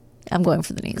 Yes. I'm going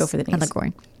for the knees. Go for the knees. And the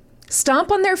groin.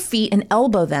 Stomp on their feet and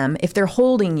elbow them if they're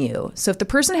holding you. So if the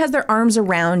person has their arms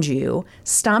around you,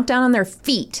 stomp down on their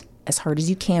feet as hard as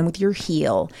you can with your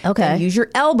heel. Okay. Then use your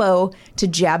elbow to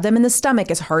jab them in the stomach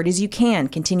as hard as you can.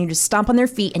 Continue to stomp on their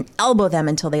feet and elbow them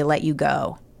until they let you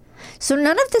go. So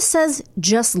none of this says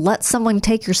just let someone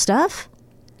take your stuff?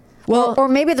 Well, Or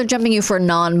maybe they're jumping you for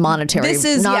non-monetary,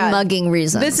 non-mugging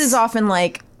reasons. This is often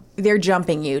like they're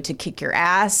jumping you to kick your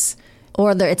ass.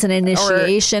 Or it's an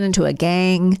initiation into a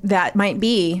gang. That might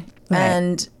be. Right.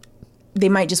 And they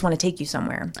might just want to take you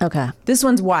somewhere. Okay. This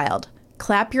one's wild.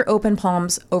 Clap your open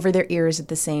palms over their ears at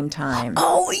the same time.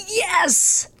 Oh,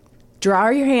 yes! Draw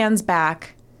your hands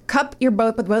back. Cup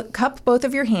both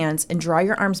of your hands and draw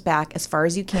your arms back as far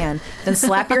as you can. Then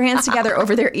slap your hands together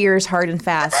over their ears hard and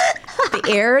fast. The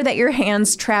air that your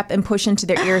hands trap and push into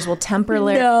their ears will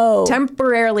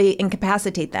temporarily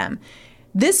incapacitate them.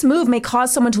 This move may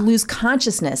cause someone to lose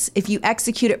consciousness if you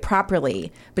execute it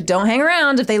properly, but don't hang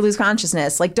around if they lose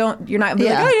consciousness. Like, you're not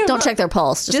like, oh, don't check their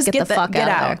pulse. Just get the fuck out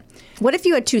of there. What if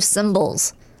you had 2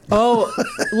 cymbals? Oh,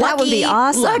 that would be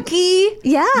awesome. Lucky.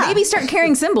 Yeah. Maybe start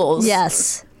carrying cymbals.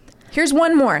 Yes. Here's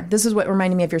one more. This is what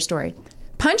reminded me of your story.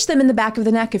 Punch them in the back of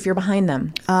the neck if you're behind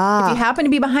them. If you happen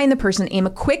to be behind the person, aim a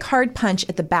quick, hard punch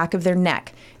at the back of their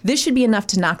neck. This should be enough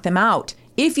to knock them out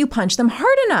if you punch them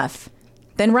hard enough.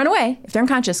 Then run away. If they're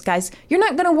unconscious, guys, you're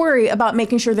not going to worry about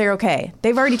making sure they're okay.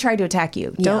 They've already tried to attack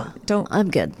you. Don't.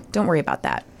 I'm good. Don't worry about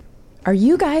that. Are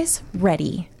you guys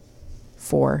ready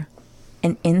for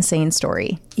an insane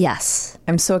story? Yes.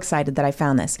 I'm so excited that I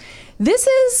found this. This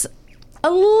is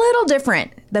a little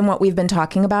different than what we've been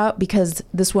talking about because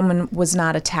this woman was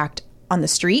not attacked on the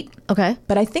street. Okay.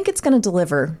 But I think it's going to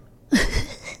deliver.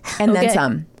 And then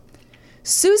some.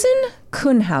 Susan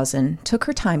Kuhnhausen took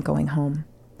her time going home.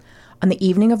 On the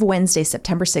evening of Wednesday,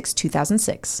 September 6,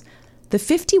 2006, the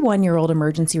 51-year-old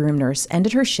emergency room nurse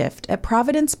ended her shift at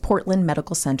Providence Portland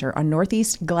Medical Center on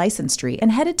Northeast Gleason Street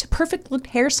and headed to Perfect Look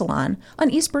Hair Salon on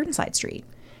East Burnside Street.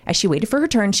 As she waited for her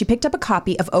turn, she picked up a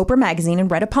copy of Oprah magazine and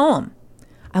read a poem.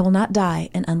 "I will not die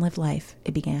an unlived life,"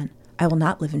 it began. "I will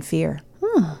not live in fear."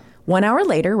 1 hour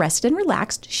later, rested and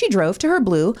relaxed, she drove to her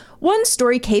blue,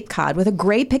 one-story Cape Cod with a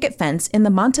gray picket fence in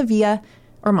the Montevilla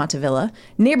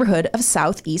neighborhood of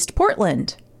Southeast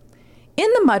Portland. In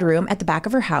the mudroom at the back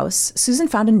of her house, Susan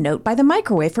found a note by the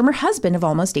microwave from her husband of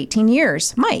almost 18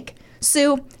 years, Mike.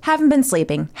 "Sue, haven't been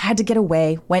sleeping, had to get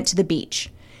away, went to the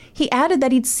beach." He added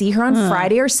that he'd see her on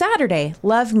Friday or Saturday.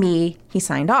 "Love me." He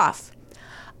signed off.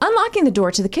 Unlocking the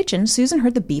door to the kitchen, Susan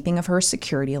heard the beeping of her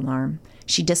security alarm.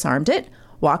 She disarmed it,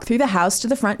 walked through the house to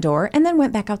the front door, and then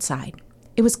went back outside.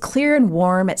 It was clear and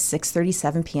warm at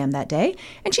 6:37 p.m. that day,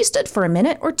 and she stood for a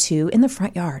minute or two in the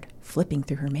front yard, flipping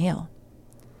through her mail.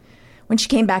 When she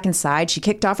came back inside, she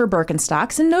kicked off her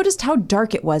Birkenstocks and noticed how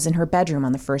dark it was in her bedroom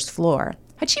on the first floor.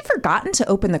 Had she forgotten to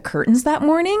open the curtains that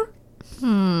morning?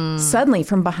 Suddenly,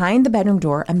 from behind the bedroom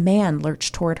door, a man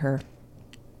lurched toward her.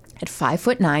 At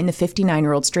 5'9", the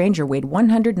 59-year-old stranger weighed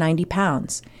 190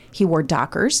 pounds. He wore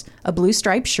Dockers, a blue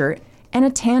striped shirt, and a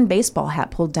tan baseball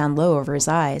hat pulled down low over his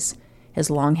eyes. His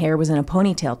long hair was in a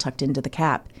ponytail tucked into the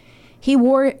cap. He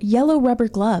wore yellow rubber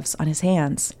gloves on his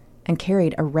hands and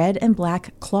carried a red and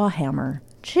black claw hammer.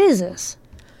 Jesus.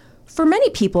 For many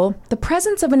people, the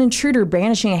presence of an intruder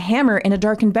brandishing a hammer in a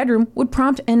darkened bedroom would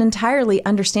prompt an entirely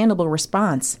understandable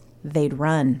response. They'd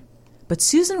run. But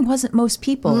Susan wasn't most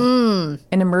people.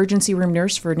 An emergency room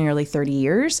nurse for nearly 30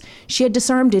 years, she had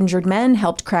disarmed injured men,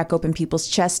 helped crack open people's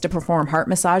chests to perform heart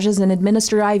massages, and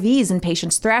administer IVs in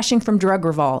patients thrashing from drug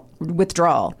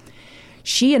withdrawal.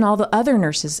 She and all the other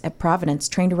nurses at Providence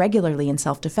trained regularly in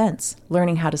self-defense,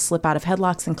 learning how to slip out of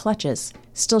headlocks and clutches.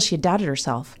 Still, she had doubted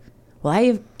herself. Will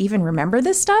I even remember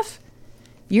this stuff?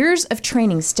 Years of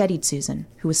training steadied Susan,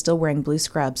 who was still wearing blue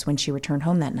scrubs when she returned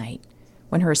home that night.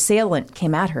 When her assailant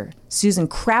came at her, Susan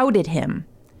crowded him,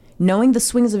 knowing the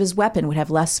swings of his weapon would have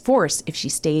less force if she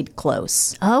stayed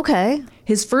close. Okay.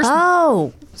 His first...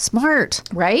 Oh, smart.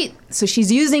 Right? So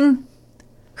she's using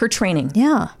her training.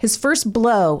 Yeah. His first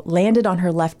blow landed on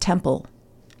her left temple.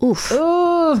 Oof.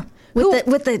 Ooh.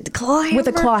 With the claw hammer? With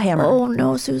a claw hammer. Oh,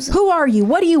 no, Susan. "Who are you?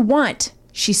 What do you want?"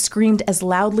 She screamed as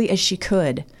loudly as she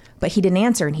could, but he didn't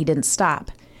answer and he didn't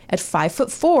stop. At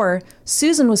 5'4",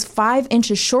 Susan was 5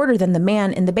 inches shorter than the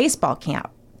man in the baseball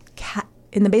cap.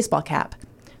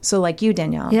 So like you,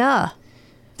 Danielle. Yeah.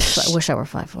 I wish I were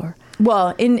 5'4".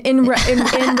 Well, in relation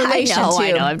I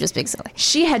to... know. I'm just being silly.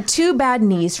 She had 2 bad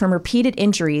knees from repeated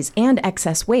injuries and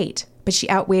excess weight, but she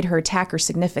outweighed her attacker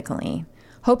significantly.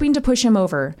 Hoping to push him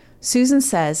over, Susan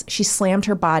says she slammed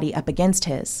her body up against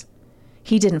his.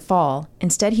 He didn't fall.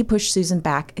 Instead, he pushed Susan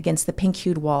back against the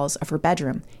pink-hued walls of her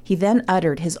bedroom. He then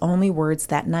uttered his only words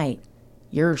that night.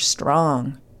 "You're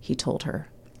strong," he told her.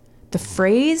 The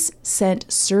phrase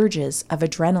sent surges of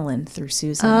adrenaline through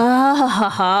Susan.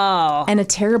 Oh. And a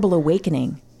terrible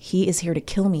awakening. He is here to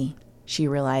kill me, she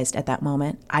realized at that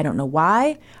moment. I don't know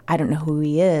why. I don't know who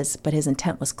he is, but his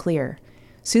intent was clear.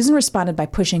 Susan responded by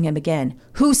pushing him again.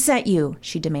 "Who sent you?"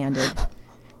 she demanded.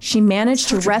 She managed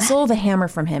to wrestle the hammer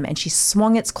from him, and she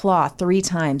swung its claw 3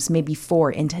 times, maybe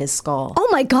 4, into his skull. Oh,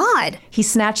 my God. He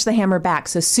snatched the hammer back,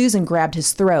 so Susan grabbed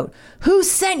his throat. "Who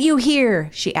sent you here?"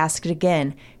 she asked it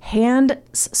again,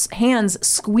 hands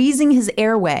squeezing his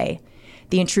airway.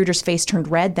 The intruder's face turned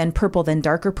red, then purple, then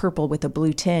darker purple with a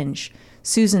blue tinge.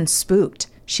 Susan spooked.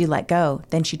 She let go.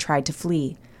 Then she tried to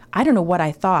flee. "I don't know what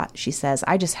I thought," she says.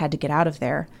 "I just had to get out of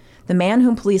there." The man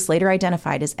whom police later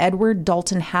identified as Edward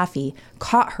Dalton Haffey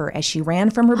caught her as she ran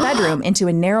from her bedroom into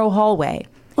a narrow hallway.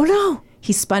 Oh, no.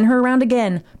 He spun her around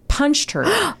again, punched her,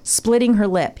 splitting her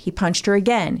lip. He punched her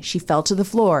again. She fell to the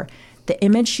floor. The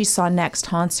image she saw next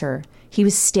haunts her. "He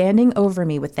was standing over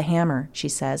me with the hammer," she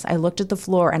says. "I looked at the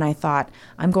floor and I thought,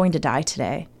 I'm going to die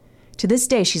today." To this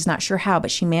day, she's not sure how,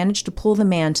 but she managed to pull the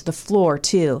man to the floor,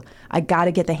 too. "I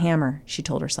gotta get the hammer," she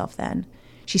told herself then.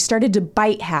 She started to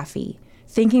bite Haffey,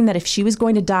 thinking that if she was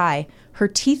going to die, her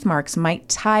teeth marks might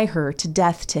tie her to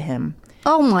death to him.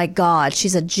 Oh, my God.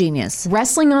 She's a genius.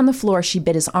 Wrestling on the floor, she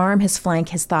bit his arm, his flank,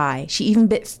 his thigh. She even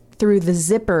bit through the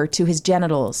zipper to his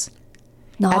genitals.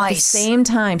 Nice. At the same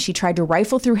time, she tried to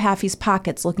rifle through Haffey's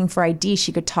pockets looking for ID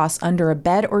she could toss under a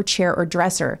bed or chair or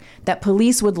dresser that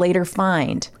police would later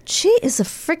find. She is a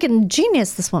freaking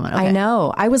genius, this woman. Okay. I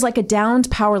know. "I was like a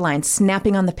downed power line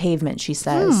snapping on the pavement," she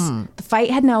says. The fight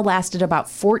had now lasted about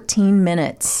 14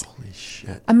 minutes. Holy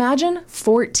shit. Imagine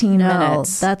 14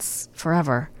 minutes. That's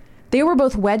forever. They were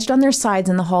both wedged on their sides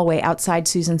in the hallway outside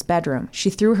Susan's bedroom. She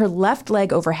threw her left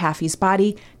leg over Haffey's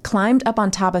body, climbed up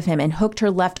on top of him, and hooked her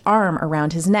left arm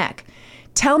around his neck.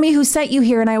 "Tell me who sent you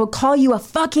here and I will call you a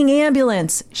fucking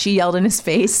ambulance," she yelled in his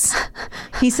face.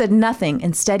 He said nothing.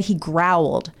 Instead, he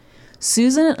growled.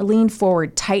 Susan leaned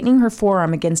forward, tightening her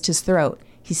forearm against his throat.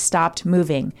 He stopped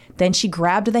moving. Then she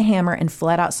grabbed the hammer and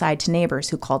fled outside to neighbors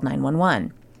who called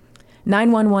 911.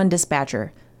 911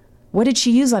 dispatcher. "What did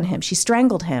she use on him? She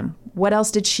strangled him. What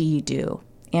else did she do?"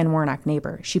 Ann Warnock,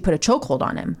 neighbor. "She put a chokehold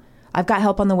on him. I've got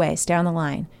help on the way. Stay on the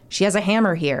line. She has a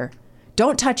hammer here.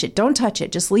 Don't touch it. Don't touch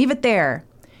it. Just leave it there.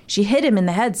 She hit him in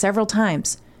the head several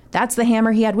times. That's the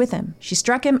hammer he had with him. She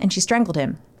struck him and she strangled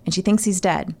him. And she thinks he's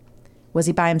dead. Was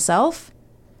he by himself?"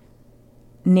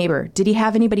 Neighbor. "Did he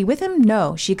have anybody with him?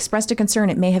 No. She expressed a concern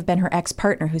it may have been her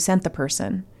ex-partner who sent the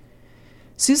person."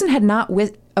 Susan had not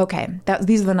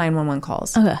these are the 911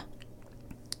 calls.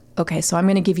 Okay, so I'm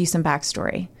going to give you some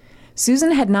backstory.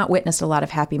 Susan had not witnessed a lot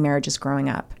of happy marriages growing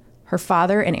up. Her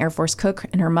father, an Air Force cook,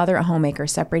 and her mother, a homemaker,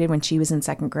 separated when she was in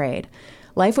 2nd grade.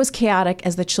 Life was chaotic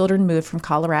as the children moved from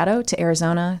Colorado to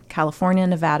Arizona, California,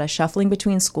 Nevada, shuffling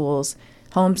between schools,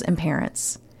 homes, and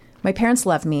parents. "My parents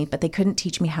loved me, but they couldn't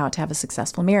teach me how to have a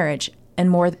successful marriage,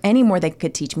 and any more they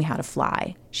could teach me how to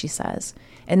fly," she says.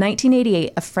 In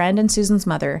 1988, a friend and Susan's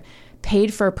mother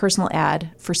paid for a personal ad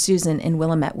for Susan in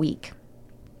Willamette Week.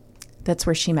 That's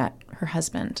where she met her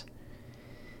husband.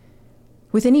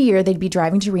 Within a year, they'd be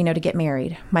driving to Reno to get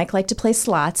married. Mike liked to play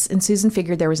slots, and Susan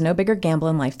figured there was no bigger gamble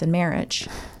in life than marriage.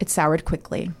 It soured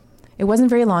quickly. It wasn't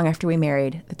very long after we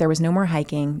married that there was no more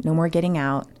hiking, no more getting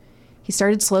out. He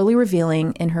started slowly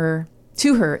revealing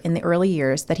to her in the early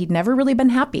years that he'd never really been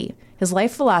happy. His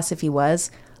life philosophy was,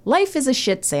 life is a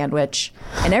shit sandwich,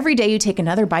 and every day you take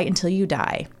another bite until you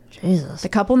die. Jesus. The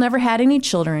couple never had any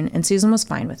children, and Susan was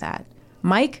fine with that.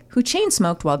 Mike, who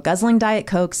chain-smoked while guzzling Diet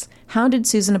Cokes, hounded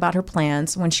Susan about her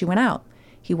plans when she went out.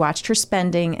 He watched her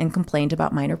spending and complained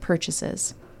about minor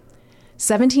purchases.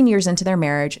 17 years into their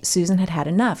marriage, Susan had had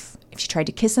enough. If she tried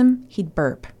to kiss him, he'd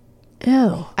burp.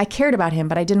 Ew. "I cared about him,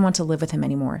 but I didn't want to live with him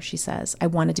anymore," she says. "I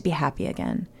wanted to be happy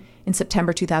again." In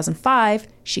September 2005,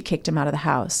 she kicked him out of the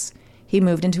house. He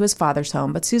moved into his father's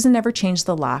home, but Susan never changed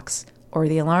the locks or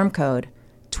the alarm code.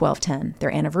 12/10,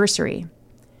 their anniversary.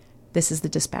 This is the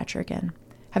dispatcher again.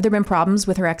 "Have there been problems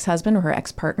with her ex-husband or her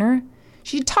ex-partner?"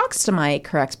 She talks to Mike,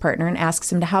 her ex-partner, and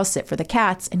asks him to house sit for the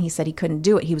cats, and he said he couldn't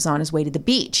do it. He was on his way to the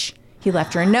beach. He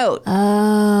left her a note.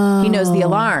 Oh. He knows the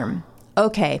alarm.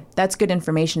 Okay, that's good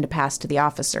information to pass to the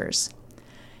officers.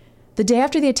 The day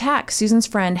after the attack, Susan's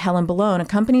friend, Helen Ballone,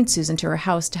 accompanied Susan to her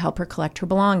house to help her collect her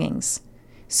belongings.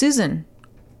 "Susan,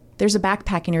 there's a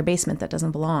backpack in your basement that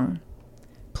doesn't belong."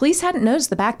 Police hadn't noticed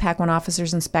the backpack when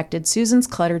officers inspected Susan's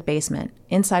cluttered basement.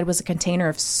 Inside was a container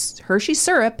of Hershey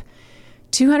syrup,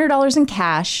 $200 in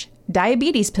cash,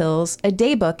 diabetes pills, a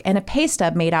daybook, and a pay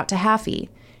stub made out to Haffey.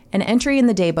 An entry in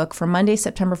the daybook for Monday,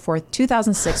 September 4th,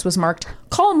 2006 was marked,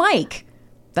 "Call Mike."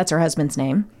 That's her husband's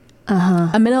name.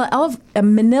 A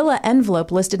manila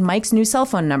envelope listed Mike's new cell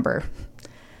phone number.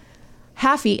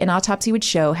 Haffey, an autopsy would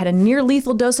show, had a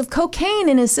near-lethal dose of cocaine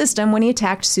in his system when he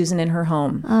attacked Susan in her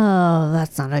home. Oh,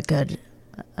 that's not a good.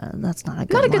 That's not a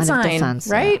good. Not a good line sign, of defense,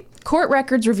 right? Court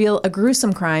records reveal a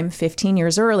gruesome crime 15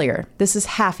 years earlier. This is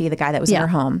Haffey, the guy that was in her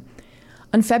home.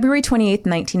 On February 28,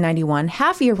 1991,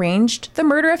 Haffey arranged the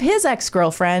murder of his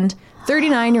ex-girlfriend,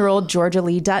 39-year-old Georgia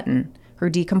Lee Dutton. Her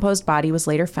decomposed body was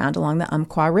later found along the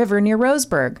Umpqua River near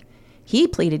Roseburg. He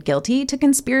pleaded guilty to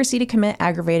conspiracy to commit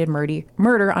aggravated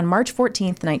murder on March 14,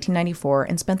 1994,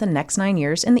 and spent the next 9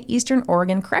 years in the Eastern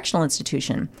Oregon Correctional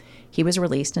Institution. He was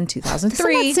released in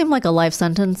 2003. Doesn't that seem like a life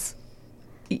sentence?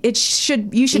 You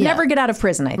should never get out of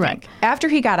prison, I think. Right. After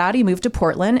he got out, he moved to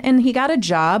Portland, and he got a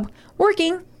job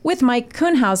working with Mike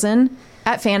Kuhnhausen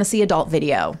at Fantasy Adult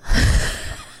Video.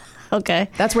 Okay.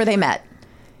 That's where they met.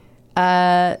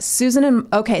 Susan and...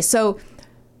 Okay, so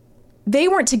they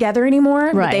weren't together anymore,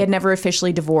 but Right. they had never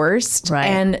officially divorced. Right.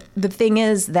 And the thing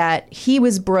is that he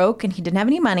was broke and he didn't have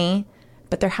any money,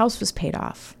 but their house was paid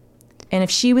off. And if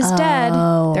she was dead,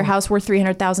 their house worth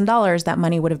 $300,000, that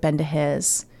money would have been to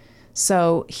his.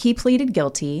 So he pleaded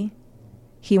guilty.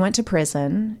 He went to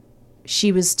prison.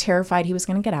 She was terrified he was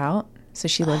going to get out. So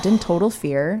she lived in total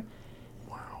fear.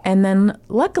 Wow. And then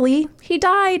luckily he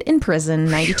died in prison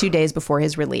 92 days before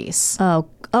his release.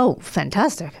 Oh,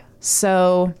 fantastic.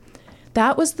 So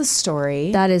that was the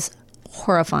story That is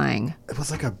horrifying. It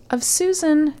was like a of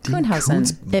Susan Dean Kuhnhausen.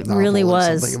 Koontz It novel really or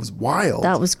was. something. It was wild.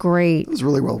 That was great. It was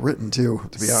really well written too,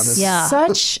 to be honest. Yeah.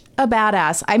 Such a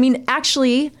badass. I mean,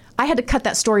 actually, I had to cut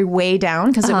that story way down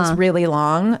because it was really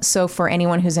long. So for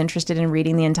anyone who's interested in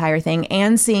reading the entire thing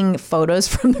and seeing photos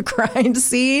from the crime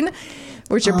scene,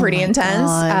 which are pretty intense,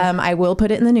 I will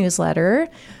put it in the newsletter.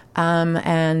 So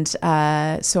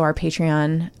our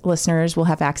Patreon listeners will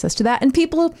have access to that. And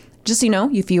people, just so you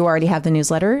know, if you already have the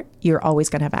newsletter, you're always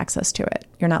going to have access to it.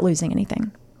 You're not losing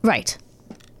anything. Right.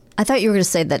 I thought you were going to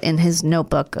say that in his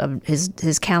notebook of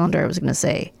his calendar, it was going to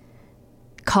say,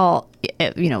 call,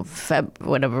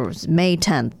 whatever it was, May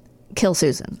 10th, kill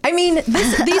Susan. I mean,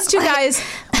 these two guys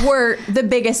were the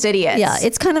biggest idiots. Yeah,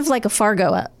 it's kind of like a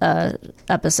Fargo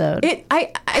episode.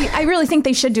 I really think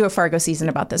they should do a Fargo season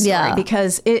about this story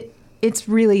because it's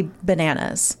really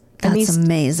bananas. And That's these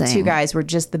amazing. two guys were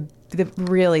just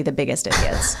really the biggest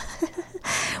idiots.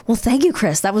 Well, thank you,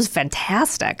 Chris. That was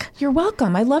fantastic. You're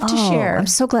welcome. I love to share. I'm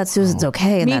so glad Susan's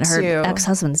okay and Me that her too.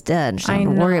 ex-husband's dead. She I don't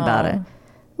have to worry know. about it.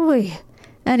 Oy.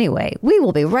 Anyway, we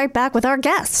will be right back with our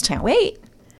guest. Can't wait.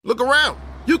 Look around.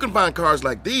 You can find cars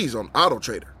like these on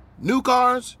AutoTrader. New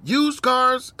cars, used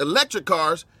cars, electric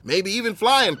cars, maybe even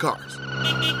flying cars.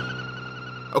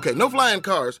 Okay, no flying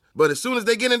cars, but as soon as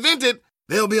they get invented,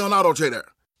 they'll be on AutoTrader.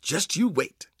 Just you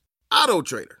wait.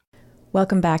 AutoTrader.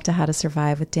 Welcome back to How to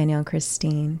Survive with Danielle and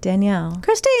Christine. Danielle,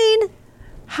 Christine,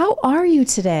 how are you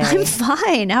today? I'm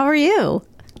fine. How are you?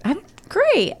 I'm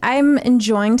great. I'm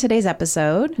enjoying today's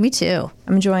episode. Me too.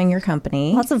 I'm enjoying your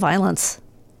company. Lots of violence.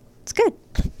 It's good.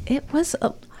 It was,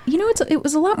 it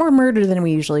was a lot more murder than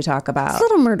we usually talk about. It's a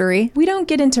little murdery. We don't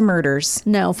get into murders.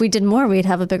 No, if we did more, we'd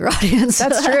have a bigger audience.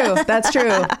 That's true. That's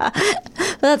true.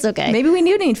 That's okay. Maybe we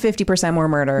do need 50% more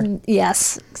murder.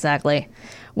 Yes, exactly.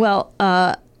 Well,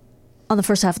 on the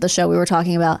first half of the show, we were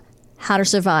talking about how to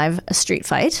survive a street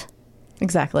fight.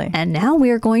 Exactly. And now we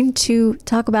are going to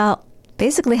talk about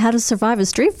basically how to survive a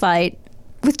street fight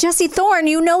with Jesse Thorne.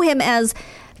 You know him as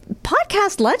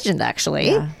podcast legend,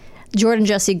 actually. Yeah. Jordan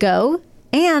Jesse Go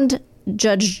and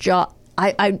Judge John.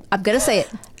 I'm going to say it.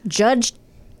 Judge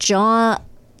John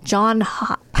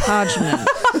Hodgman.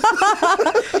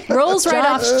 Rolls right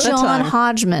off the John tongue.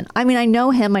 Hodgman. I mean, I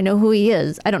know him. I know who he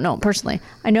is. I don't know him personally.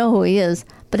 I know who he is.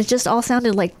 But it just all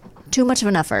sounded like too much of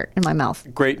an effort in my mouth.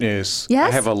 Great news. Yes?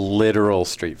 I have a literal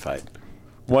street fight.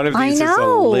 One of I these is a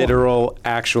know. literal,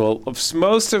 actual.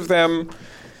 Most of them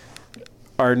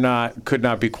could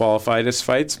not be qualified as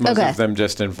fights. Most Okay. of them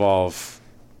just involve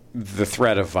the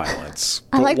threat of violence.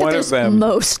 I But like that one there's of them.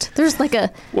 most. There's like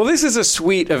a... Well, this is a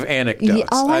suite of anecdotes. Yeah,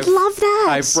 oh, I love that.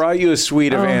 I've brought you a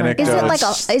suite of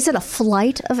anecdotes. Is it a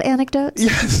flight of anecdotes?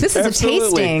 This is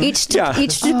Absolutely. a tasting.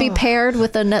 Each to be paired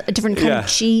with a different kind of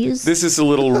cheese. This is a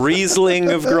little Riesling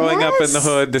of growing up in the Yes.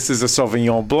 hood. This is a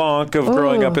Sauvignon Blanc of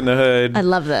growing up in the hood. I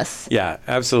love this. Yeah,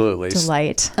 absolutely.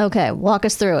 Delight. Okay, walk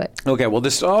us through it. Okay, well,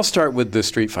 I'll start with the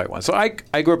street fight one. So I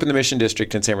grew up in the Mission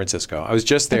District in San Francisco. I was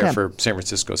just there Okay. for San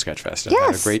Francisco Sketchfest and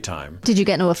had a great time. Did you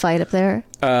get into a fight up there?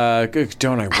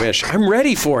 Don't I wish? I'm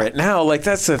ready for it now. Like,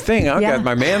 that's the thing. I've got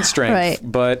my man strength. Right.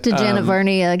 But did Janet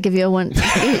Varney give you a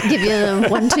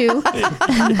 1-2?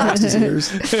 Boxed his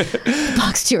ears.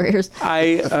 Boxed your ears.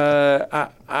 I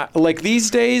like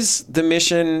these days, the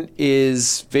mission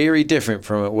is very different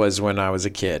from it was when I was a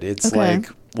kid. It's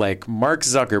like Mark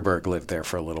Zuckerberg lived there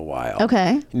for a little while.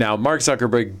 Okay. Now, Mark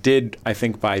Zuckerberg did, I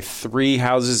think, buy 3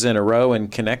 houses in a row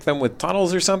and connect them with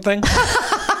tunnels or something.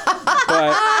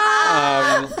 But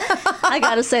I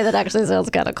gotta say that actually sounds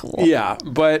kind of cool. yeah,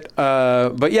 but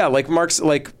yeah, like Mark's,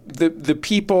 like the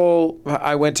people.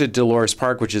 I went to Dolores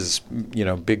Park, which is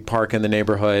big park in the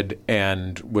neighborhood,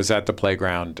 and was at the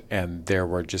playground, and there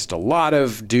were just a lot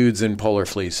of dudes in polar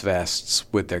fleece vests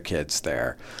with their kids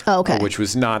there. Oh, okay. Which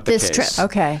was not the This case. trip.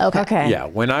 Okay. Yeah,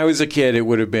 when I was a kid, it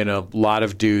would have been a lot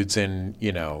of dudes in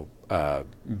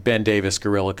Ben Davis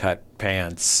Gorilla Cut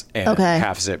pants and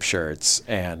half zip shirts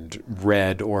and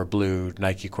red or blue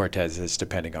Nike Cortezes,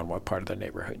 depending on what part of the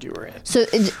neighborhood you were in. So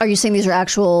are you saying these are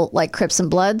actual like Crips and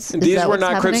Bloods? These were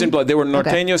not Crips and Blood. They were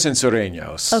Norteños and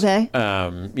Sureños. Okay.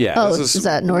 Yeah. Oh, is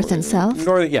that north and south?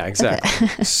 Northern, yeah, exactly.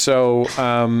 Okay. So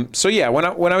yeah, when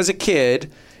I was a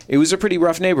kid, it was a pretty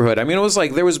rough neighborhood. I mean, it was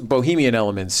like there was bohemian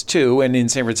elements too, and in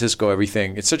San Francisco,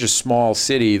 everything. It's such a small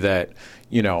city that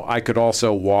I could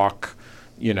also walk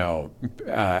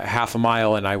half a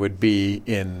mile and I would be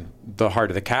in the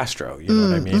heart of the Castro. You know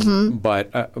what I mean? Mm-hmm.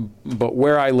 But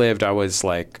where I lived, I was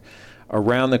like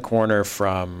around the corner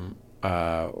from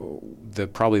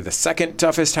probably the second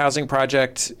toughest housing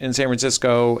project in San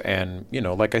Francisco, and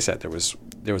like I said, there was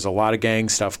a lot of gang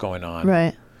stuff going on.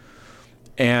 Right.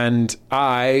 And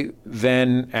I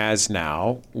then, as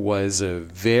now, was a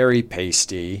very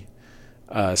pasty,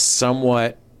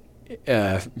 somewhat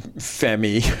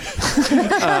femmy.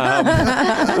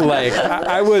 Like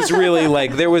I was really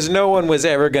like there was no one was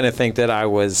ever going to think that I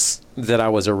was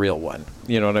a real one.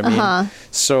 You know what I mean? Uh-huh.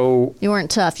 So you weren't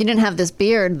tough. You didn't have this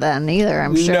beard then either,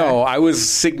 I'm sure. No, I was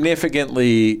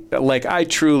significantly like I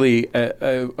truly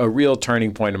a real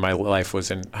turning point in my life was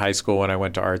in high school when I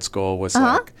went to art school. Was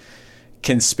like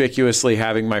conspicuously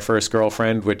having my first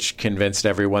girlfriend, which convinced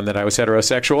everyone that I was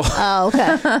heterosexual. Oh,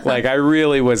 okay. Like I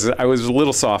was a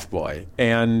little soft boy.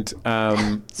 And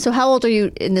so how old are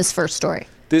you in this first story?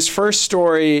 This first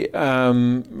story,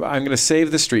 I'm going to save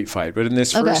the street fight, but in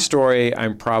this first story,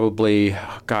 I'm probably,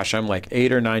 I'm like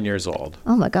 8 or 9 years old.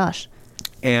 Oh my gosh.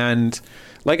 And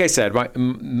like I said,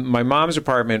 my mom's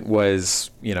apartment was,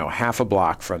 half a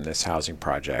block from this housing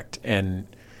project. And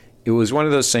it was one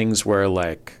of those things where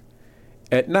like,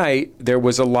 at night, there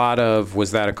was a lot of,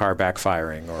 was that a car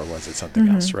backfiring or was it something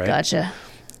else, right? Gotcha.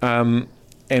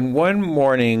 And one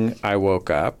morning I woke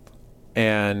up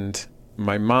and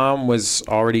my mom was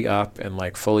already up and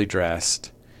like fully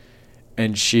dressed.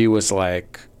 And she was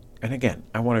like, and again,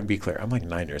 I want to be clear, I'm like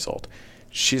 9 years old.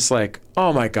 She's like,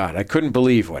 oh my God, I couldn't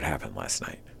believe what happened last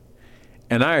night.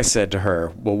 And I said to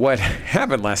her, well, what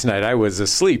happened last night? I was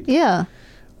asleep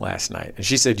last night. And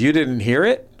she said, you didn't hear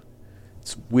it?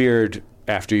 It's weird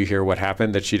after you hear what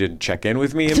happened that she didn't check in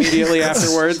with me immediately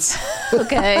afterwards.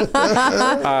 Okay.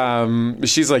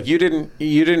 She's like, you didn't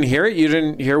hear it? You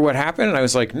didn't hear what happened? And I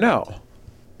was like, no.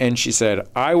 And she said,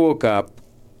 I woke up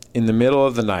in the middle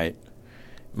of the night.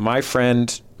 My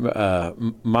friend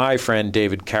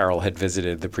David Carroll had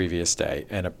visited the previous day,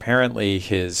 and apparently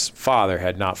his father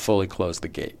had not fully closed the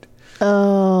gate.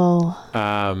 Oh.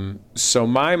 So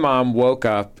my mom woke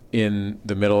up in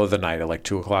the middle of the night at like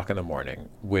 2:00 in the morning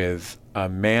with a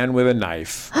man with a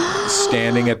knife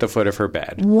standing at the foot of her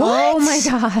bed. What? Oh my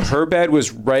God. Her bed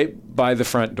was right by the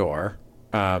front door.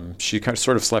 She kind of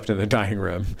sort of slept in the dining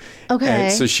room. Okay.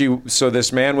 And so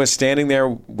this man was standing there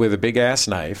with a big ass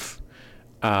knife.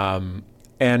 And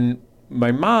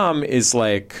my mom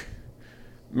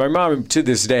to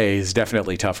this day is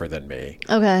definitely tougher than me.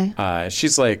 Okay.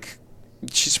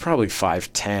 She's probably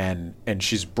 5'10", and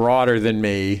she's broader than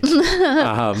me,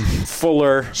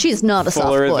 fuller. She's not a soft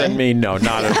boy. Fuller than me. No,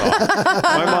 not at all.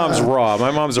 My mom's raw.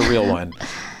 My mom's a real one.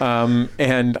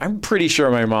 And I'm pretty sure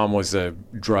my mom was a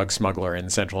drug smuggler in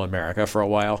Central America for a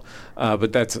while.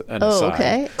 But that's an aside. Oh,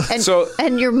 okay. And, so,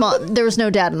 and your mom, there was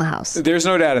no dad in the house? There's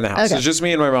no dad in the house. Okay. It's just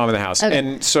me and my mom in the house. Okay.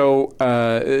 And so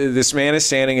this man is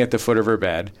standing at the foot of her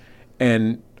bed.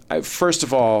 And first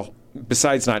of all,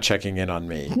 besides not checking in on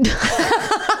me,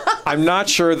 I'm not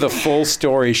sure the full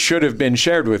story should have been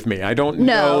shared with me. I don't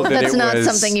know that it was not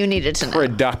something you needed to know.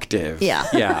 Productive.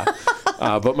 Yeah.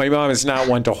 But my mom is not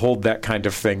one to hold that kind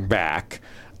of thing back.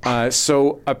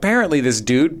 So apparently this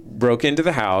dude broke into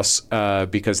the house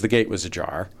because the gate was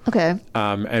ajar. Okay.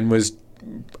 And was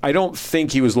I don't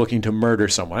think he was looking to murder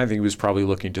someone. I think he was probably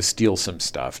looking to steal some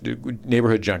stuff.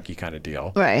 Neighborhood junkie kind of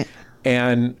deal. Right.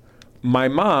 And my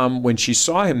mom, when she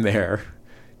saw him there,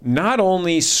 not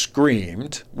only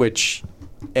screamed, which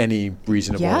any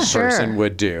reasonable person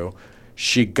would do,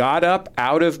 she got up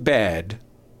out of bed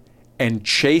and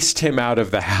chased him out of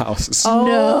the house. Oh,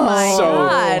 no. My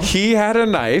God. He had a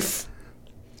knife.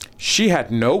 She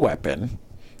had no weapon.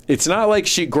 It's not like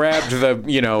she grabbed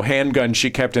the, handgun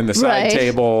she kept in the side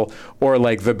table or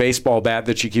like the baseball bat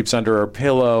that she keeps under her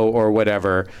pillow or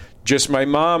whatever. Just my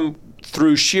mom,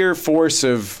 through sheer force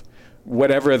of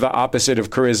whatever the opposite of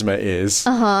charisma is,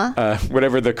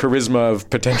 whatever the charisma of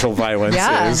potential violence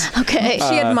is. Okay.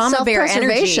 She had mama bear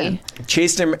self-preservation. energy.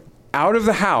 Chased him out of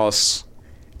the house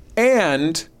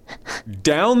and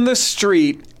down the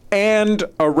street and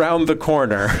around the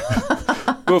corner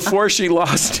before she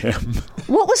lost him.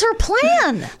 What was her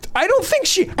plan? I don't think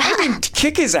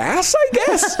kick his ass, I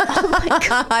guess. Oh my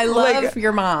God. I love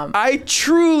your mom. I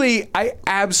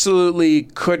absolutely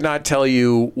could not tell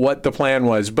you what the plan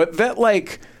was, but that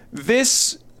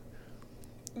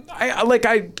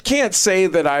I can't say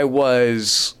that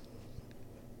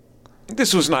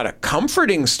this was not a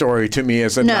comforting story to me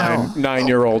as a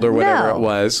nine-year-old or whatever it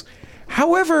was.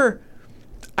 However,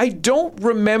 I don't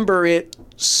remember it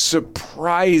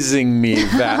surprising me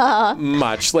that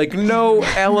much. Like, no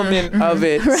element of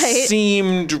it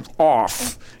seemed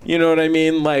off. You know what I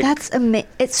mean? Like, that's amazing.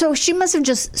 So she must have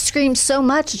just screamed so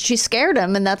much that she scared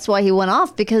him, and that's why he went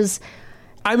off. Because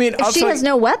if she has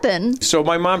no weapon. So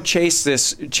my mom chased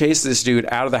this dude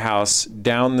out of the house,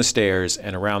 down the stairs,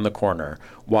 and around the corner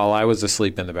while I was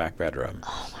asleep in the back bedroom.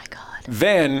 Oh my God!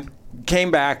 Then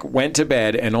came back, went to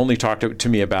bed, and only talked to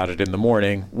me about it in the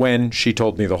morning when she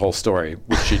told me the whole story,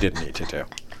 which she didn't need to do.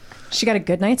 She got a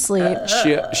good night's sleep.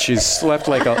 She slept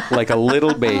like a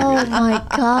little baby. Oh my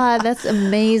God, that's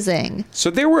amazing. So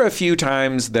there were a few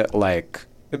times that I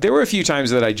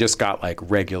just got like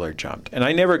regular jumped, and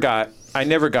I never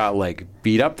got like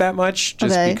beat up that much,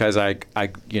 just because I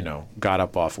got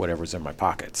up off whatever's in my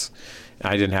pockets.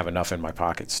 I didn't have enough in my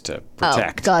pockets to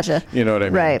protect. Oh, gotcha. You know what I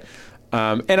mean? Right.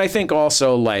 And I think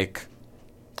also, like,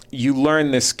 you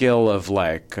learn the skill of,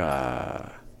 like,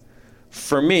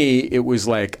 for me, it was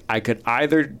like I could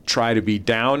either try to be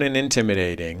down and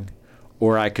intimidating,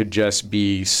 or I could just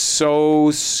be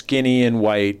so skinny and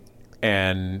white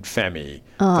and femmy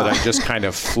that I just kind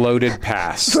of floated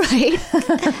past. Right.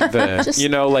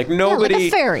 Like nobody. like a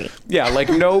fairy. Yeah, like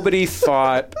nobody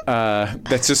thought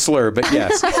that's a slur, but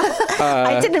yes.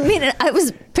 I didn't mean it. I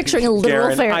was picturing a literal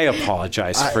Garen, fairy. I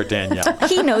apologize for Danielle.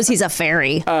 He knows he's a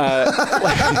fairy. I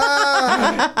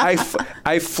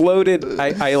floated.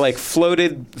 I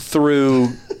floated through,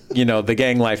 the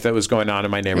gang life that was going on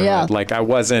in my neighborhood. Yeah. Like I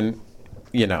wasn't,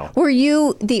 Were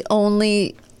you the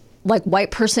only white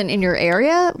person in your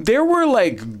area? There weren't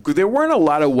a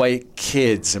lot of white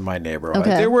kids in my neighborhood.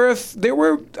 Okay. There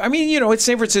were. I mean, it's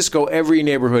San Francisco. Every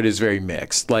neighborhood is very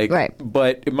mixed.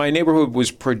 But my neighborhood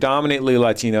was predominantly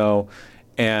Latino,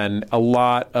 and a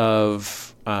lot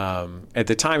of at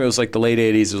the time it was like the late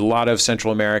 '80s. There was a lot of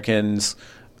Central Americans,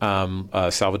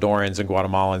 Salvadorans, and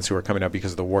Guatemalans who were coming up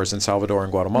because of the wars in Salvador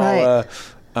and Guatemala,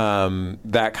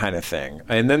 that kind of thing.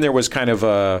 And then there was kind of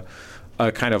a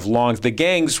kind of long. The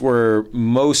gangs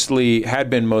had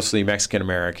been mostly Mexican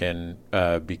American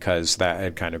because that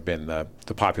had kind of been the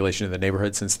population in the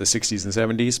neighborhood since the 60s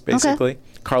and 70s, basically. Okay.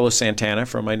 Carlos Santana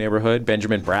from my neighborhood,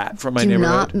 Benjamin Bratt from my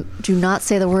neighborhood. Do not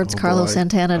say the words Carlos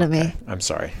Santana to me. I'm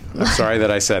sorry. I'm sorry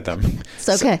that I said them. It's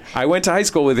okay. So, I went to high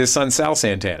school with his son Sal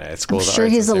Santana at School of the Arts. I'm sure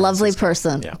he's a lovely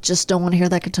person. Yeah. Just don't want to hear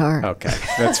that guitar. Okay,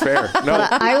 that's fair. No,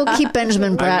 but I will keep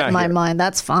Benjamin Bratt in my mind.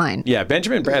 That's fine. Yeah,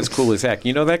 Benjamin Bratt's cool as heck.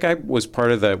 That guy was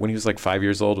part of when he was like 5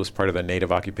 years old, was part of the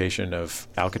native occupation of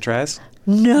Alcatraz.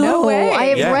 No way. I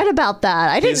have read about that.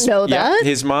 I didn't know that.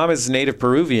 His mom is native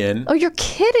Peruvian. Oh, you're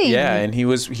kidding. Yeah, and he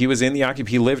was in the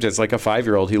occupation. He lived as like a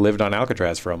 5-year-old. He lived on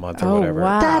Alcatraz for a month or whatever.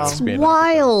 Wow. That's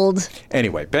wild.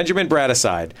 Anyway, Benjamin Bratt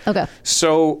aside. Okay.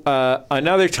 So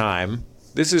another time,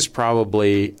 this is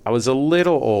probably, I was a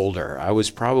little older. I was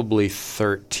probably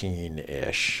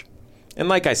 13-ish. And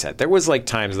like I said, there was like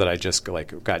times that I just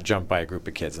like got jumped by a group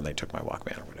of kids and they took my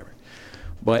Walkman or whatever.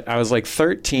 But I was like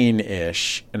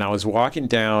 13-ish, and I was walking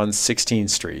down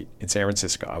 16th Street in San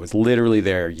Francisco. I was literally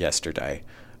there yesterday,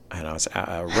 and I was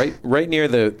right near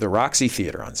the Roxy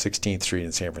Theater on 16th Street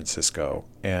in San Francisco.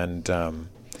 And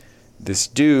this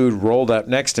dude rolled up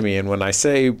next to me, and when I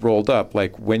say rolled up,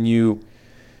 like when you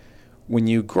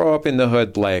grow up in the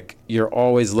hood, like you're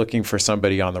always looking for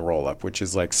somebody on the roll up, which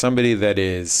is like somebody that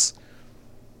is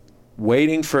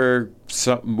waiting for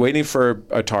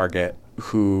a target,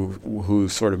 who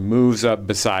sort of moves up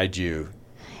beside you,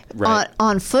 right?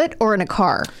 On foot or in a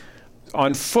car?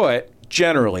 On foot,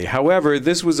 generally. However,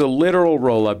 this was a literal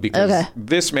roll-up because Okay.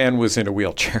 this man was in a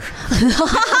wheelchair.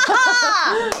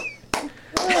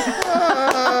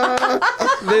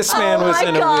 This man was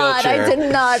in a wheelchair. I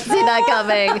did not see that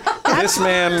coming. This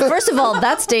man First of all,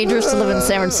 that's dangerous to live in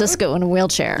San Francisco in a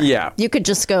wheelchair. Yeah. You could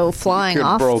just go flying could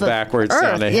off roll the backwards earth.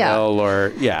 down a Yeah. hill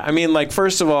or I mean, like,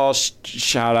 first of all,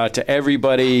 shout out to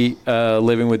everybody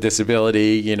living with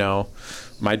disability. You know,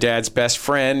 my dad's best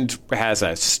friend has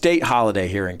a state holiday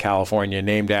here in California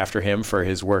named after him for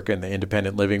his work in the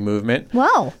independent living movement.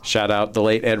 Wow. Shout out the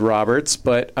late Ed Roberts.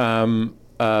 But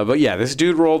yeah, this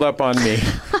dude rolled up on me.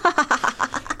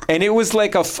 And it was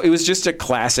like it was just a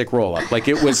classic roll up. Like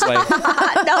it was like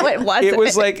No, it wasn't. it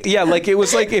was like it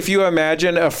was like if you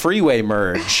imagine a freeway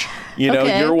merge. You know,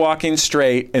 Okay. you're walking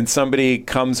straight and somebody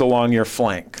comes along your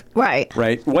flank. Right.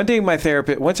 Right. One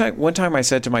time I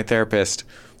said to my therapist,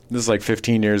 this is like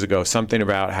 15 years ago, something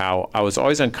about how I was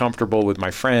always uncomfortable with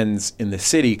my friends in the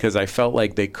city because I felt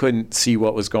like they couldn't see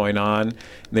what was going on. And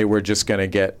they were just gonna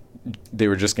get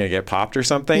popped or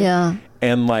something. Yeah.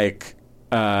 And like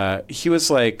he was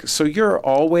like, so you're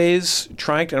always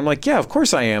trying to, and I'm like, yeah, of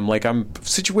course I am. Like I'm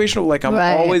situational, like I'm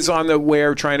Right. always on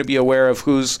the trying to be aware of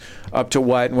who's up to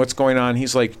what and what's going on.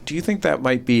 He's like, do you think that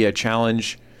might be a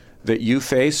challenge that you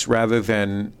face rather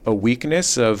than a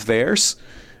weakness of theirs,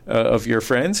 of your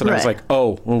friends? And I was Right. like,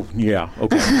 oh yeah,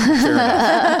 okay, fair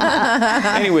enough.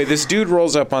 Anyway, this dude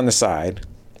rolls up on the side,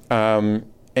 and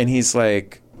he's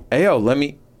like, hey, yo, let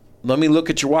me look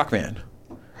at your Walkman.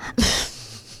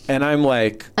 And I'm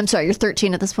like, I'm sorry, you're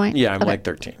 13 at this point? yeah, I'm Okay. like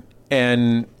 13.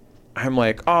 And I'm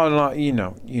like, oh, no, you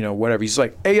know, whatever. He's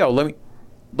like, hey, yo, let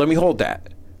me hold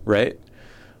that, right?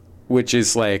 Which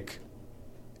is like,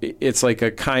 it's like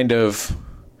a kind of,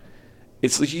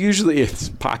 usually it's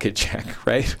pocket check,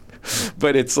 right?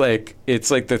 But it's like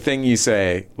the thing you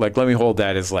say, like, let me hold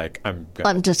that is like, I'm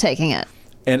just taking it.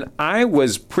 and I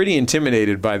was pretty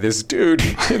intimidated by this dude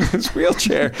in this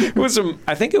wheelchair.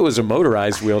 I think it was a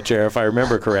motorized wheelchair, if I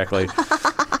remember correctly.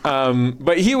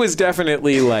 But he was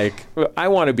definitely like, I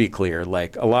want to be clear,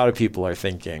 like a lot of people are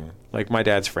thinking, like my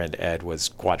dad's friend Ed was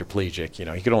quadriplegic. You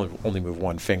know, he could only move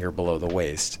one finger below the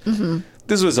waist. Mm-hmm.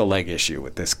 This was a leg issue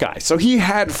with this guy. So he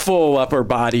had full upper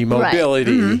body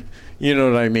mobility. Right. Mm-hmm. You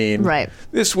know what I mean? Right.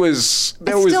 I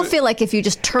still feel like if you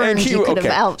just turned, you could have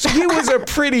out. So he was a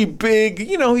pretty big,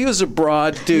 he was a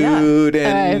broad dude.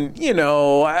 Yeah. And,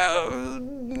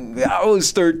 I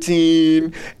was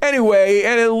 13. Anyway,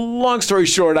 and long story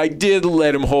short, I did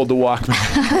let him hold the Walkman.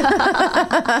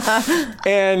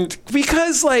 And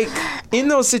because, like, in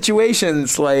those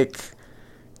situations, like,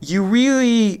 you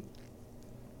really,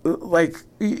 like,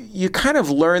 you kind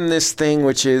of learn this thing,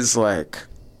 which is, like,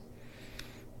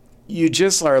 you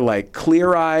just are like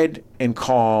clear-eyed and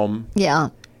calm. Yeah.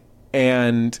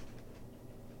 And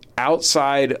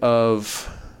outside of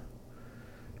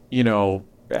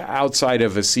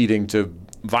acceding to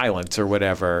violence or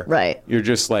whatever. Right. You're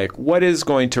just like, what is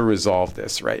going to resolve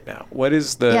this right now? What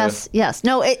is the Yes.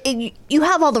 No, you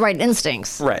have all the right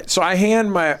instincts. Right. So I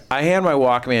hand my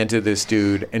Walkman to this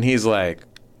dude and he's like,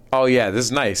 oh yeah, this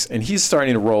is nice. And he's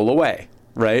starting to roll away,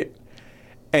 right?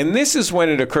 And this is when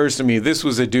it occurs to me, this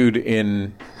was a dude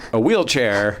in a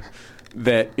wheelchair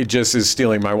that it just is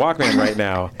stealing my Walkman right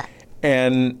now.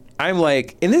 And I'm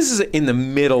like, and this is in the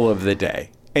middle of the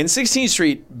day. And 16th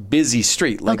Street, busy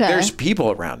street. Like, there's people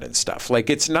around and stuff. Like,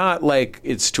 it's not like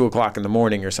it's 2 o'clock in the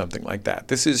morning or something like that.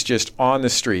 This is just on the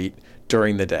street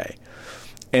during the day.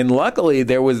 And luckily,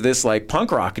 there was this, like,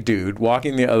 punk rock dude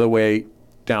walking the other way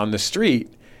down the street.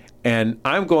 And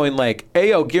I'm going like,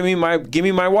 hey, yo, give me my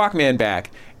Walkman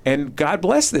back. And God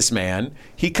bless this man.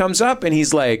 He comes up and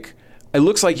he's like, it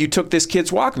looks like you took this kid's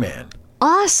Walkman.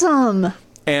 Awesome.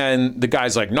 And the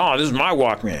guy's like, no, this is my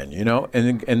Walkman,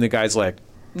 And the guy's like,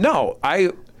 no,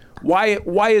 why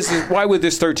would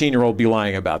this 13-year-old be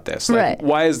lying about this? Like, right.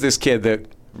 Why is this kid that...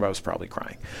 I was probably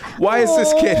crying. Why would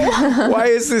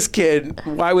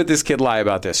this kid lie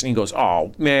about this? And he goes,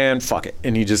 oh, man, fuck it.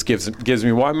 And he just gives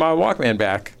me my Walkman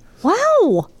back.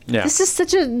 Wow. Yeah. This is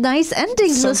such a nice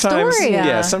ending to the story.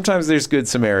 Yeah, sometimes there's good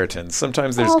Samaritans.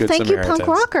 Sometimes there's good thank Samaritans. you,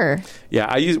 punk rocker. Yeah,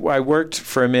 I worked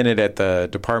for a minute at the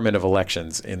Department of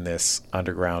Elections in this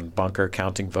underground bunker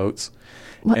counting votes.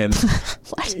 What? And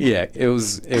What? Yeah, it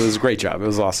was a great job. It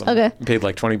was awesome. Okay. Paid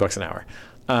like $20 an hour.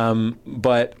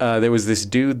 But there was this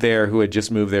dude there who had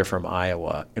just moved there from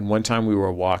Iowa. And one time we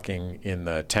were walking in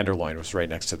the Tenderloin, it was right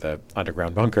next to the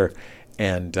underground bunker.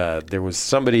 And there was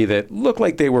somebody that looked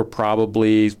like they were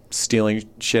probably stealing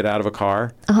shit out of a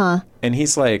car. Uh-huh. And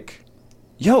he's like,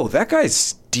 yo, that guy's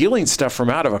stealing stuff from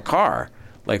out of a car.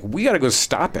 Like, we got to go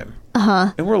stop him.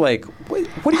 And we're like,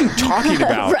 what are you talking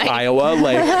about, Iowa?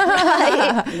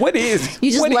 Like, what is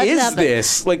You just what let it is happen.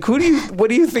 this? Like, what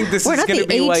do you think this We're is not going to the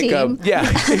be like? A-team. Yeah,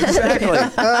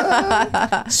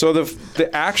 exactly. So the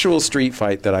actual street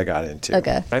fight that I got into,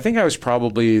 Okay. I think I was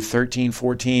probably 13,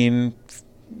 14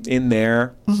 in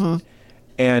there.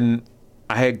 And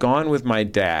I had gone with my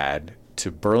dad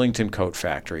to Burlington Coat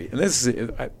Factory. And this is,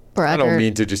 I don't Bragger.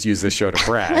 mean to just use this show to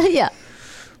brag. Yeah.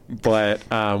 But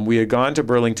we had gone to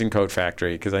Burlington Coat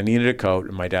Factory because I needed a coat,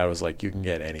 and my dad was like, "You can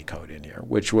get any coat in here,"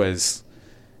 which was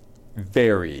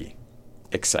very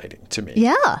exciting to me.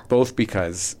 Yeah. Both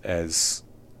because, as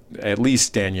at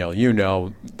least Danielle, you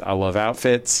know, I love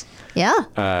outfits.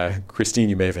 Yeah. Christine,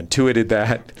 you may have intuited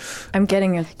that. I'm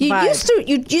getting a You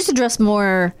vibe. used to dress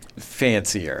more,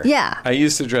 Fancier. Yeah. I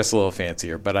used to dress a little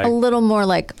fancier, but a little more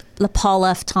like the Paul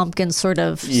F. Tompkins sort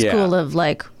of Yeah. school of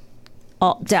like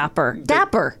all dapper.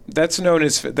 that's known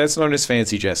as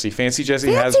Fancy Jessie. Fancy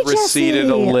Jessie has Fancy receded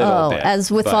Jessie. a little bit. As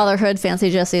with but- fatherhood,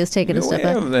 Fancy Jessie has taken a step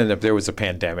back. Well, then there was a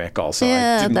pandemic also.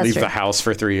 Yeah, I didn't that's leave true. the house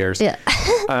for 3 years. Yeah.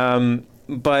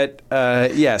 But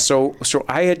so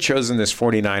I had chosen this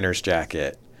 49ers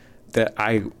jacket that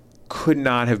I could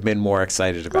not have been more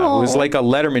excited about. It was Oh. like a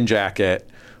Letterman jacket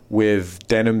with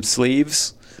denim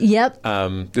sleeves. Yep.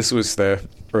 This was the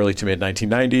early to mid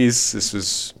 1990s. This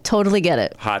was Totally get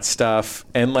it. hot stuff.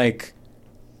 And like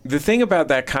the thing about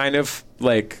that kind of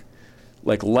like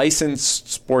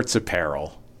licensed sports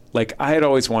apparel, like I had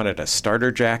always wanted a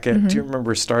starter jacket. Do you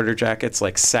remember starter jackets,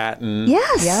 like satin?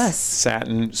 Yes. Yes.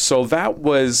 Satin. So that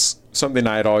was something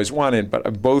I had always wanted, but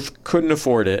I both couldn't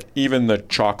afford it, even the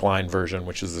chalk line version,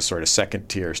 which is the sort of second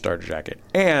tier starter jacket.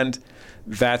 And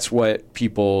that's what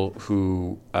people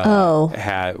who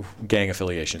had gang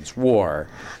affiliations wore.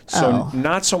 So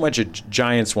not so much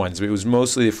Giants ones, but it was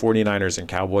mostly the 49ers and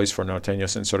Cowboys for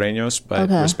Norteños and Sureños, but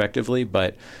respectively.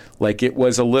 But like it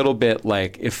was a little bit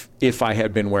like if I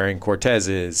had been wearing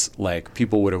Cortezes, like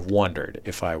people would have wondered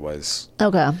if I was.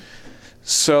 Okay.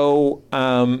 So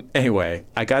anyway,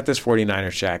 I got this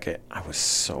 49ers jacket. I was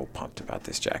so pumped about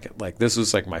this jacket. Like this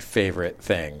was like my favorite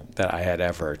thing that I had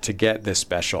ever to get this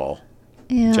special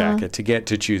jacket, to get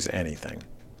to choose anything.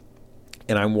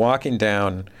 And I'm walking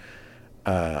down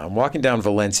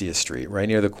Valencia Street, right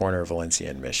near the corner of Valencia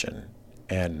and Mission.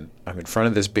 And I'm in front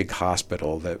of this big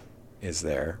hospital that was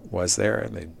there,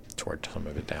 and they tore some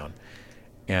of it down.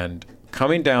 And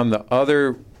coming down the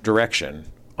other direction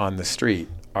on the street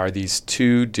are these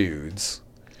two dudes,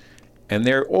 and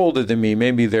they're older than me.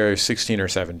 Maybe they're 16 or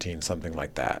 17, something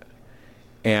like that.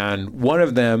 And one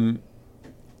of them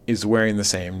is wearing the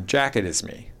same jacket as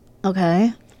me.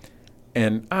 Okay.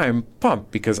 And I'm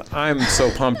pumped because I'm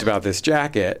so pumped about this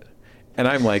jacket. And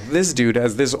I'm like, this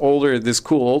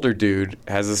cool older dude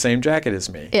has the same jacket as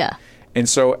me. Yeah. And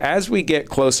so as we get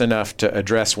close enough to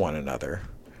address one another,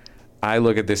 I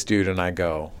look at this dude and I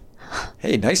go,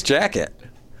 hey, nice jacket.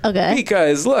 Okay.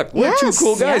 Because look, we're two Yes,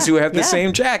 cool guys yeah, who have the yeah.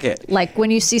 same jacket. Like when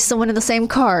you see someone in the same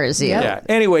car as you. Yeah.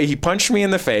 Anyway, he punched me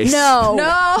in the face. No.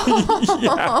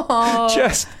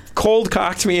 Just cold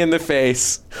cocked me in the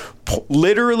face,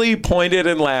 literally pointed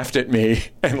and laughed at me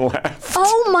and left.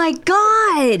 Oh my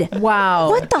God. Wow.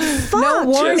 What the fuck? No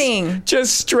warning.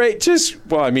 Just straight,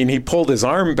 well, I mean, he pulled his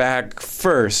arm back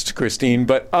first, Christine,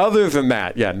 but other than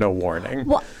that, yeah, no warning.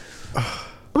 What?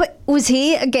 What, was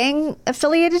he a gang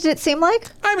affiliated, it seemed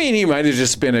like? I mean, he might have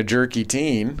just been a jerky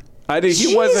teen.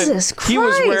 He wasn't. Jesus He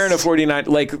was Christ. wearing a 49.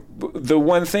 Like the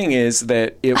one thing is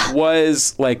that it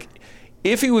was like,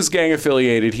 if he was gang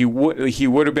affiliated, he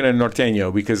would have been a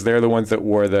norteño because they're the ones that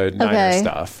wore the Niner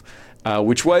stuff,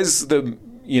 which was the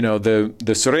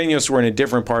Sureños were in a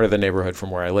different part of the neighborhood from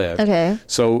where I lived. Okay.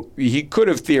 So he could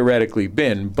have theoretically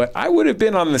been, but I would have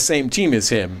been on the same team as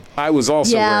him. I was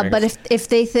also Yeah, wearing. but if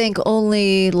they think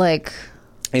only like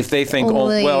If they think,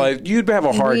 Only you'd have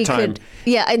a hard we time. could-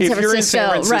 yeah, in if San you're in San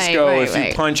Francisco, Francisco, right, if you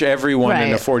right. punch everyone in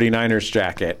a Right. 49ers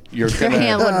jacket, you're your gonna.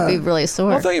 hand wouldn't be really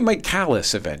sore. Although you might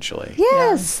callus eventually.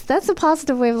 Yes, that's a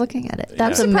positive way of looking at it.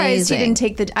 That's Surprised amazing. he didn't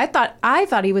take the. I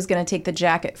thought he was going to take the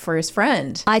jacket for his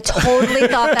friend. I totally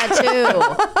thought that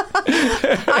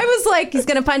too. I was like, he's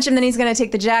going to punch him, then he's going to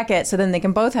take the jacket, so then they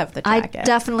can both have the I jacket.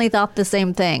 definitely thought the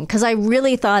same thing because I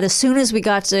really thought as soon as we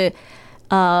got to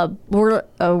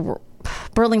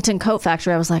Burlington Coat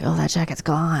Factory, I was like, oh, that jacket's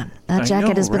gone. That jacket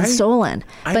know, has been right? stolen.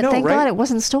 I But know, thank right? God it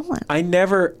wasn't stolen. I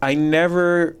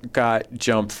never got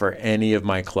jumped for any of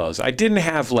my clothes. I didn't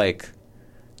have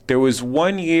there was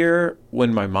one year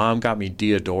when my mom got me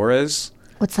Diodoras.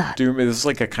 What's that? Do you remember? This is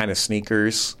like a kind of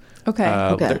sneakers. Okay.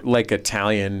 Okay. They're like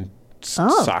Italian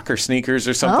soccer sneakers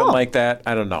or something like that.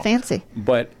 I don't know. Fancy.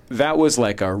 But that was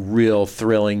like a real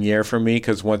thrilling year for me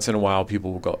because once in a while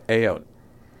people will go, hey,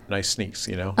 nice sneaks,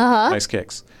 nice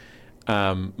kicks.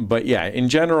 But yeah, in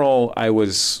general, I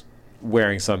was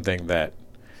wearing something that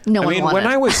No one wanted. when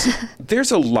I was,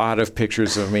 there's a lot of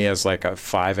pictures of me as like a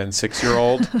 5 and 6 year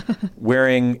old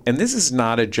wearing, and this is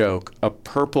not a joke, a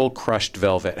purple crushed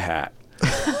velvet hat.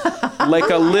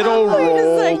 Like a little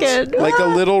rolled,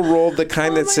 the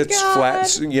kind that sits flat,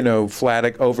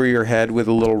 flat over your head with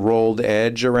a little rolled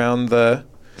edge around the.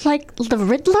 Like the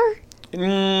Riddler?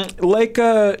 Like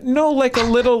a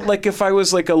little, like if I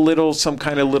was like some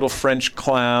kind of little French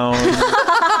clown,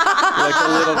 like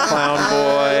a little clown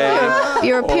boy.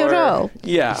 You're a Pierrot.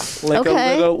 Yeah,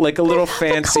 like a little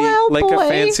fancy, like a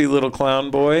fancy little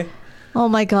clown boy. Oh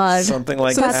my God! Something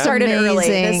like So that. that started early.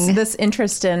 Amazing. This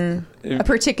interest in a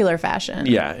particular fashion.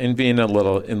 Yeah, and being a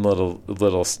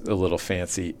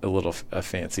fancy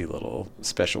little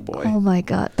special boy. Oh my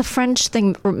God. The French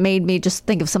thing made me just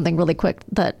think of something really quick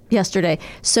that yesterday.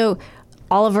 So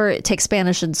Oliver takes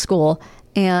Spanish in school,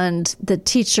 and the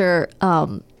teacher,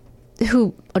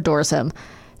 who adores him,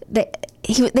 they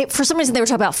for some reason they were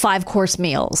talking about 5-course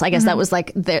meals. I guess that was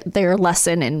like their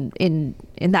lesson in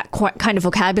that kind of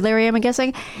vocabulary, I'm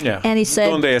guessing. Yeah. And he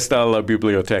said, ¿Dónde está la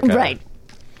biblioteca? Right.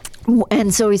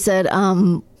 And so he said,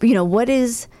 what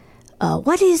is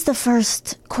the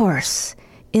first course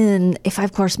in a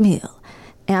 5-course meal?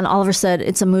 And Oliver said,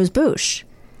 it's a amuse-bouche.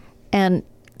 And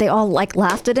they all like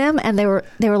laughed at him, and they were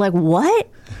like, what?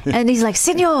 And he's like,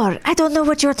 Senor, I don't know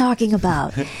what you're talking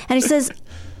about. And he says,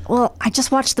 well, I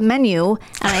just watched the menu, and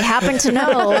I happen to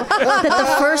know that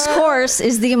the first course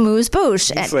is the amuse-bouche.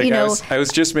 It's like I was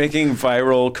just making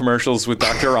viral commercials with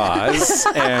Dr. Oz,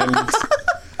 and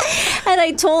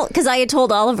I had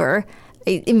told Oliver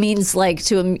it means like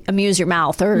to amuse your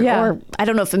mouth, or I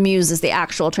don't know if amuse is the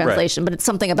actual translation, but it's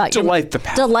something about delight the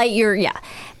palate. Delight your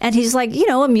And he's like,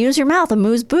 amuse your mouth,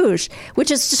 amuse-bouche,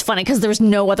 which is just funny because there was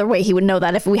no other way he would know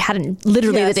that if we hadn't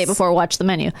literally the day before watched the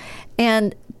menu.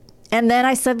 And then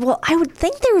I said, well, I would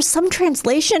think there was some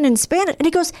translation in Spanish. And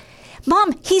he goes,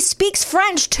 Mom, he speaks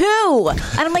French too.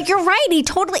 And I'm like, you're right.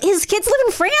 His kids live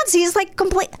in France. He's like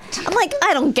complete. I'm like,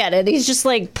 I don't get it. He's just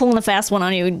like pulling a fast one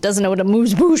on you. He doesn't know what a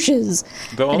amuse-bouche is.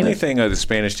 The only thing the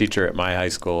Spanish teacher at my high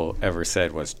school ever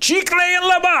said was, chicle en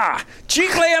la ba!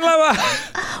 Chicle en la ba!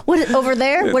 What, over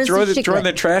there? What is the chicle? Throw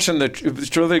the trash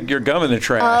throw your gum in the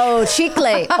trash. Oh,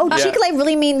 chicle. Oh, chicle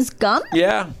really means gum?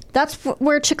 Yeah. That's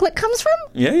where chiclet comes from?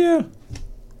 Yeah.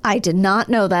 I did not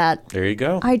know that. There you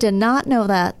go. I did not know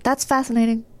that. That's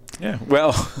fascinating. Yeah,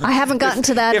 well, I haven't gotten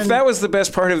to that. If that was the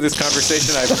best part of this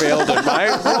conversation, I failed in my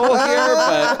role here.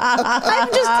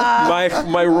 But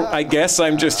I guess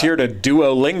I'm just here to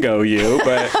Duolingo you.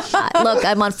 But look,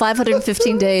 I'm on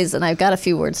 515 days, and I've got a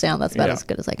few words down. That's about as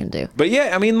good as I can do. But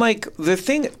yeah, I mean, like the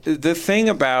thing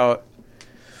about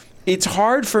it's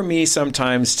hard for me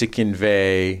sometimes to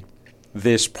convey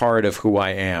this part of who I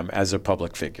am as a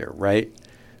public figure, right?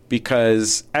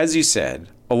 Because, as you said,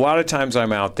 a lot of times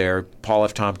I'm out there, Paul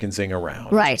F. Tompkinsing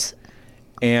around, right?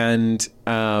 And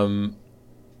there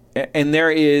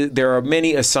are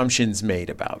many assumptions made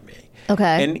about me.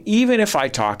 Okay. And even if I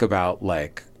talk about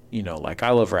like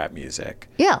I love rap music,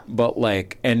 but I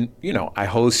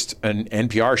host an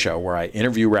NPR show where I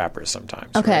interview rappers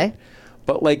sometimes. Okay. Right?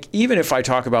 But like even if I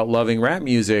talk about loving rap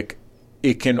music,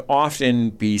 it can often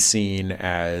be seen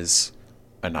as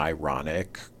an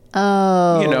ironic.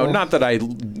 Not that I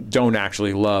don't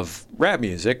actually love rap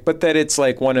music, but that it's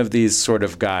like one of these sort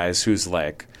of guys whose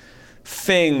like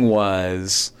thing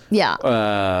was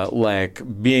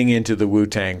like being into the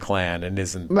Wu-Tang Clan and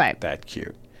isn't that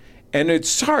cute. And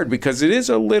it's hard because it is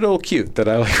a little cute that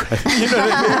I like. You know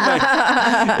what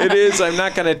I mean? Like, it is. I'm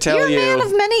not going to tell you. You're a man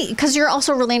of many, because you're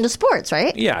also related to sports,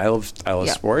 right? Yeah, I love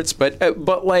sports, but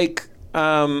like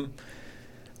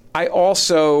I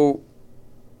also.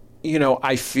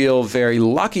 I feel very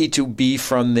lucky to be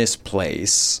from this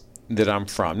place that I'm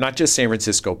from, not just San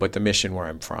Francisco, but the Mission where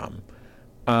I'm from.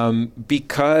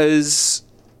 Because,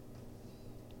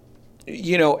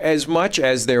 as much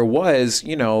as there was,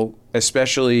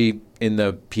 especially in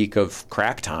the peak of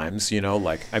crack times,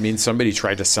 somebody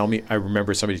tried to sell me, I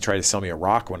remember somebody tried to sell me a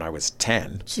rock when I was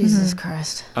 10. Jesus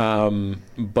Christ.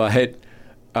 But...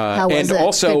 how was and it?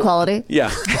 Also, good quality? Yeah.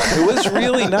 It was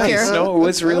really nice. No, it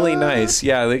was really nice.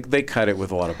 Yeah, they cut it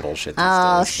with a lot of bullshit these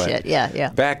days. Shit.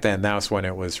 Yeah. Back then, that was when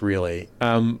it was really...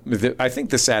 I think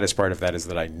the saddest part of that is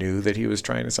that I knew that he was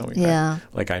trying to sell me crack.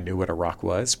 Like, I knew what a rock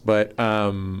was. But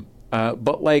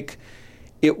like,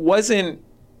 it wasn't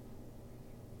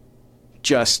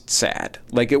just sad.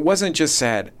 Like, it wasn't just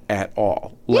sad at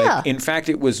all. Like, Yeah. in fact,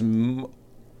 it was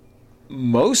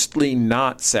mostly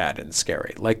not sad and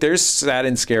scary. Like, there's sad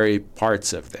and scary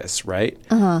parts of this, right?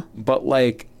 But,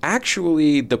 like,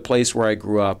 actually, the place where I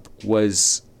grew up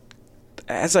was,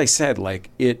 as I said, like,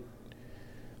 it,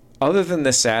 other than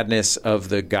the sadness of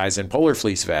the guys in polar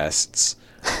fleece vests,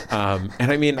 and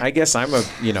I mean, I guess I'm a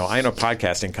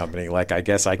podcasting company. Like, I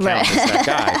guess I count as that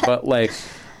guy. But, like,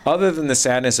 other than the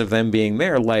sadness of them being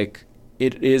there, like,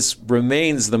 it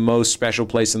remains the most special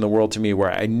place in the world to me,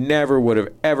 where I never would have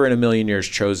ever in a million years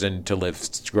chosen to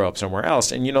grow up somewhere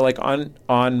else. And, like,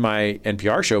 on my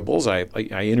NPR show, Bullseye,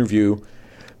 I interview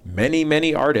many,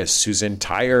 many artists whose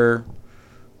entire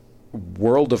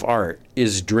world of art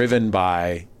is driven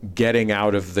by getting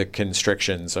out of the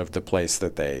constrictions of the place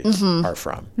that they are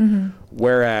from.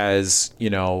 Whereas, we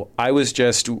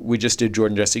just did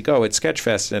Jordan Jesse Go at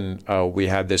Sketchfest, and we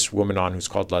had this woman on who's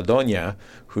called La Doña,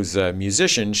 who's a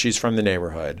musician. She's from the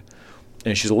neighborhood,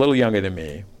 and she's a little younger than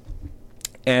me.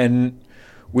 And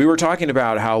we were talking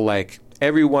about how, like,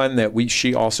 everyone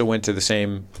she also went to the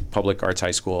same public arts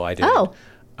high school I did. Oh.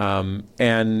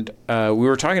 And we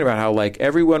were talking about how, like,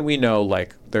 everyone we know,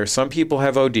 like, there's some people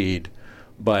have OD'd,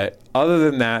 but other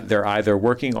than that, they're either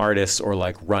working artists or,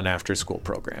 like, run after school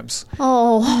programs.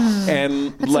 Oh,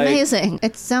 And that's like, amazing.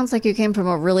 It sounds like you came from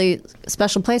a really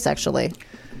special place, actually.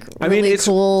 I mean, Really it's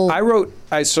cool,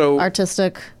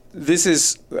 artistic.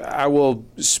 I will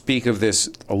speak of this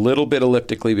a little bit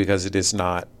elliptically because it is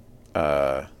not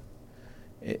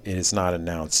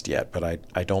announced yet, but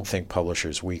I don't think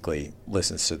Publishers Weekly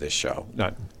listens to this show.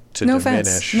 Not to No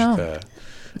diminish offense. No.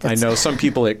 I know some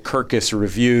people at Kirkus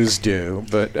Reviews do,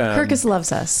 but Kirkus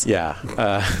loves us. yeah,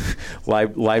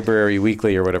 Library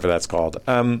Weekly or whatever that's called.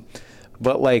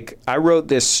 But, like, I wrote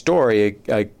this story,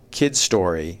 a kid's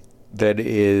story, that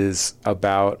is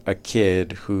about a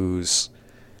kid whose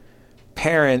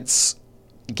parents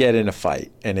get in a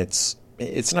fight, and it's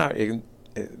not. It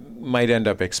might end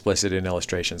up explicit in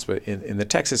illustrations, but in the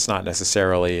text, it's not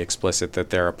necessarily explicit that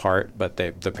they're apart, but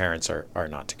the parents are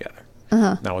not together.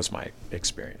 That was my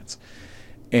experience.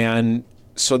 And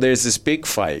so there's this big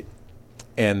fight,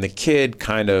 and the kid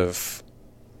kind of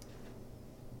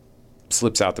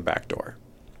slips out the back door.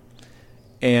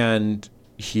 And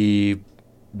he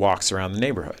walks around the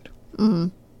neighborhood.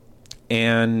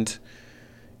 And,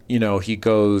 he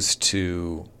goes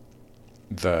to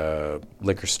the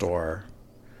liquor store,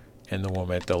 and the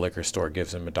woman at the liquor store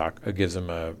gives him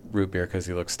a root beer because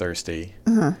he looks thirsty.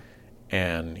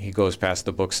 And he goes past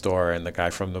the bookstore, and the guy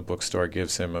from the bookstore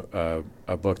gives him a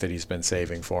book that he's been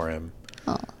saving for him.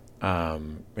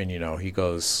 And he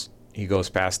goes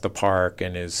past the park,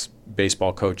 and his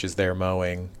baseball coach is there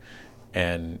mowing,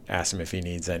 and asks him if he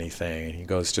needs anything. And he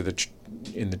goes to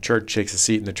in the church, takes a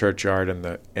seat in the churchyard, and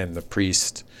the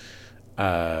priest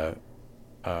is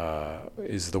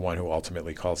the one who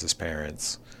ultimately calls his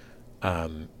parents.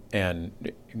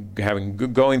 And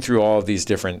going through all of these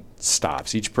different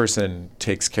stops, each person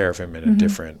takes care of him in a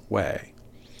different way.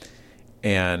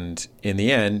 And in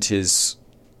the end, his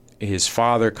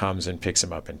father comes and picks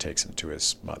him up and takes him to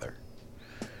his mother.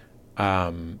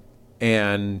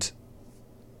 And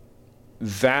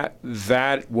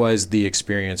that was the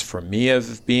experience for me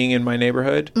of being in my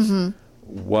neighborhood.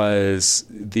 Was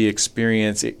the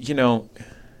experience, it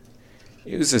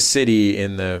was a city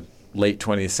in the late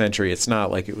 20th century. It's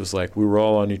not like it was like we were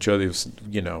all on each other. It was,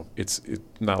 it's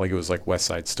not like it was like West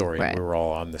Side Story. Right. We were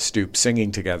all on the stoop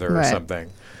singing together or Right. something.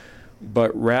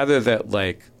 But rather that,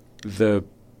 like,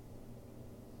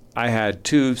 I had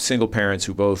two single parents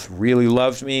who both really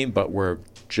loved me, but were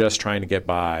just trying to get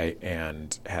by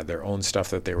and had their own stuff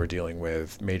that they were dealing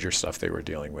with, major stuff they were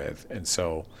dealing with. And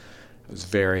so it was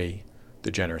the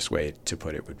generous way to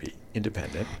put it would be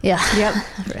independent. Yeah. Yep.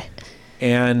 Right.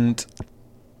 And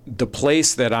the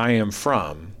place that I am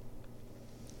from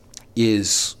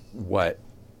is what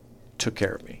took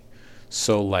care of me.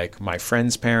 So, like, my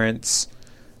friends' parents,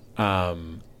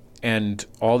 and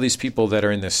all these people that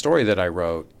are in this story that I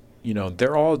wrote,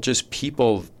 they're all just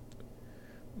people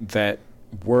that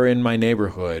were in my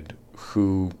neighborhood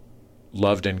who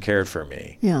loved and cared for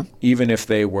me. Yeah. Even if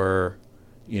they were,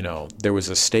 there was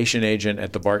a station agent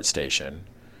at the BART station,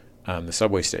 the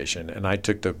subway station, and I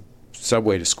took the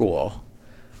subway to school.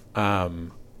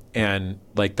 And,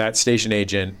 like, that station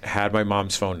agent had my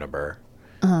mom's phone number.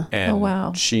 And Oh,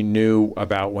 wow. she knew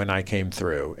about when I came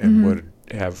through and would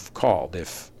have called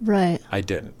if Right. I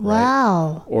didn't. Right?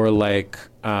 Wow. Or, like,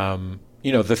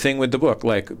 the thing with the book,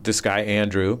 like, this guy,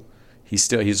 Andrew, he's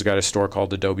got a store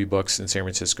called Adobe Books in San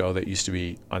Francisco that used to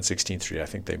be on 16th Street. I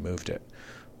think they moved it.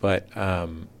 But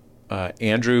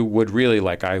Andrew would really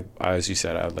like, as you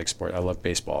said, I like sport. I love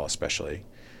baseball especially.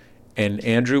 And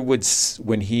Andrew would,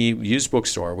 when he used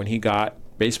bookstore, when he got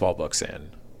baseball books in,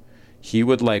 he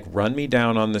would like run me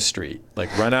down on the street,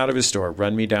 like run out of his store,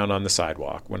 run me down on the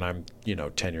sidewalk when I'm,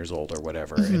 10 years old or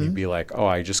whatever. And he'd be like, oh,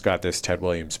 I just got this Ted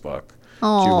Williams book. Do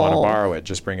you want to borrow it?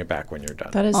 Just bring it back when you're done.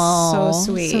 That is so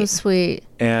sweet. So sweet.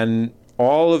 And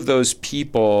all of those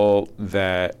people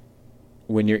that,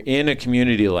 when you're in a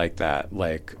community like that,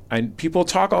 like people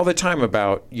talk all the time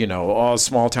about, all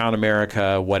small town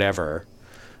America, whatever,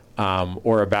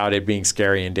 or about it being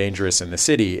scary and dangerous in the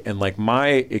city. And like my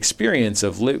experience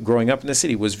of growing up in the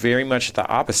city was very much the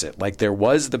opposite. Like there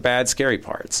was the bad, scary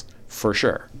parts for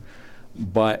sure.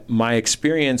 But my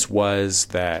experience was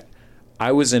that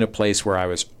I was in a place where I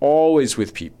was always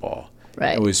with people.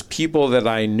 Right. It was people that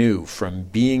I knew from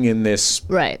being in this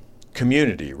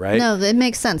community, right? No, it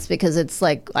makes sense because it's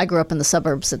like I grew up in the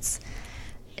suburbs. It's,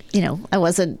 I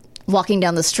wasn't walking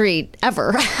down the street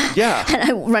ever. Yeah.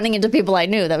 And running into people I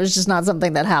knew. That was just not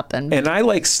something that happened. And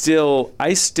I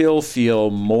still feel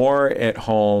more at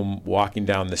home walking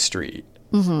down the street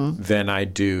than I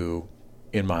do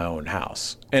in my own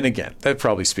house. And again, that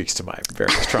probably speaks to my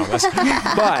various traumas.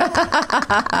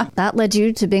 But that led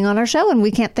you to being on our show, and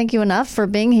we can't thank you enough for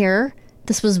being here.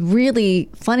 This was really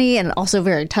funny and also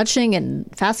very touching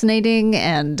and fascinating.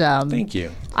 And thank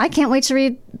you. I can't wait to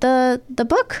read the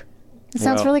book. It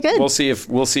sounds really good. We'll see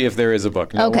if there is a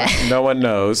book. Okay. No one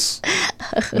knows.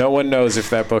 No one knows if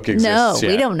that book exists. No,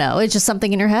 we don't know. It's just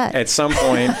something in your head. At some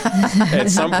point,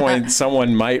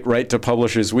 someone might write to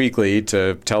Publishers Weekly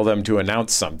to tell them to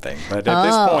announce something. But at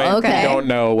this point, we don't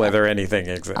know whether anything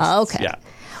exists. Okay. Yeah.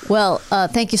 Well,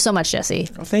 thank you so much, Jesse.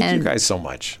 Well, thank you guys so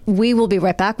much. We will be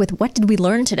right back with What Did We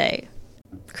Learn Today?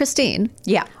 Christine.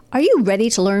 Yeah. Are you ready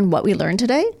to learn what we learned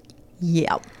today?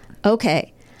 Yeah.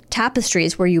 Okay.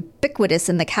 Tapestries were ubiquitous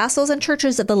in the castles and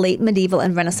churches of the late medieval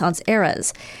and Renaissance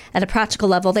eras. At a practical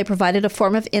level, they provided a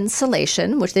form of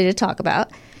insulation, which they did talk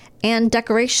about, and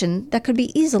decoration that could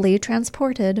be easily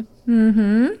transported.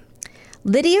 Mm-hmm.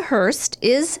 Lydia Hearst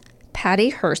is Patty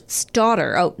Hearst's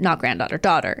daughter. Oh, not granddaughter,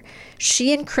 daughter.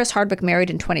 She and Chris Hardwick married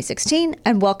in 2016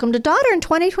 and welcomed a daughter in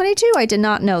 2022. I did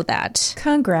not know that.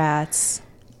 Congrats.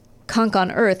 Conch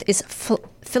on Earth is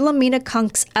Philomena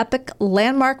Conch's epic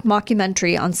landmark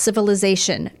mockumentary on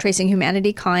civilization, tracing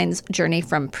humanitykind's journey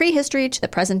from prehistory to the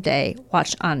present day.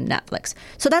 Watch on Netflix.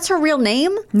 So that's her real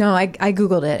name? No, I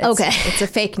Googled it. Okay. It's a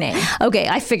fake name. Okay,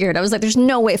 I figured. I was like, there's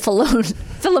no way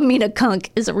Philomena Conch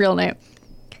is a real name.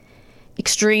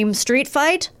 Extreme street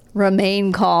fight?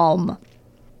 Remain calm.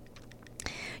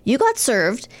 You got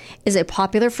served is a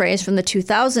popular phrase from the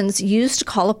 2000s used to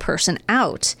call a person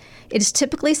out. It is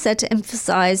typically said to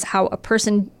emphasize how a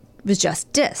person was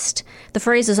just dissed. The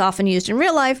phrase is often used in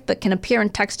real life, but can appear in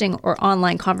texting or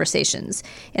online conversations.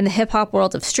 In the hip-hop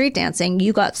world of street dancing,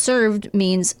 you got served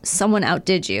means someone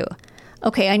outdid you.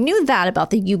 Okay, I knew that about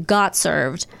the you got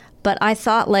served, but I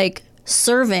thought like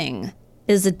serving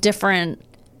is a different...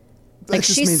 Like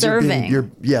she's serving.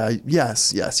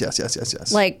 Yes.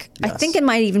 Like, yes. I think it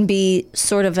might even be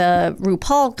sort of a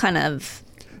RuPaul kind of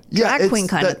drag queen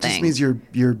kind of thing. That just means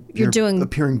you're doing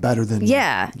appearing better than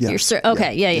you're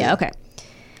okay.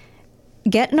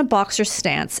 Get in a boxer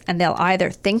stance and they'll either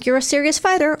think you're a serious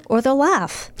fighter or they'll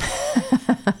laugh.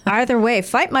 Either way,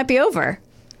 fight might be over.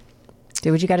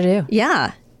 Do what you got to do.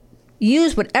 Yeah.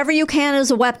 Use whatever you can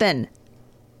as a weapon.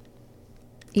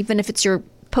 Even if it's your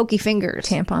pokey fingers.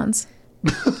 Tampons.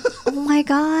 Oh my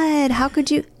God. How could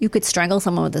you? You could strangle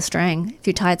someone with a string if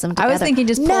you tied them together. I was thinking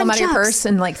just pull them out of your purse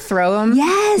and like throw them.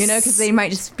 Yes. Because they might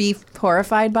just be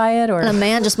horrified by it. Or and a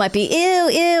man just might be, ew,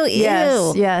 ew,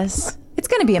 ew. Yes. It's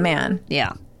going to be a man.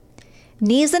 Yeah.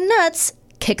 Knees and nuts,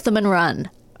 kick them and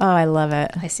run. Oh, I love it.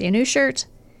 I see a new shirt.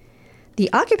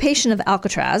 The occupation of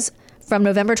Alcatraz from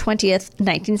November 20th,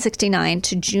 1969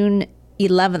 to June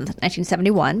 11th,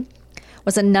 1971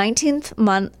 was a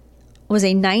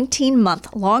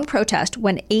 19-month long protest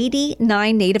when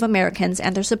 89 Native Americans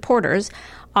and their supporters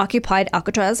occupied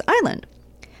Alcatraz Island.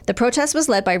 The protest was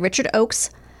led by Richard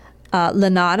Oakes,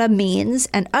 Lenata Means,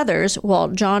 and others, while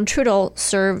John Trudell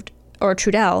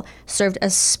served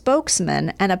as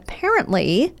spokesman, and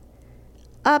apparently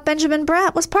Benjamin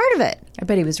Bratt was part of it. I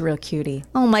bet he was a real cutie.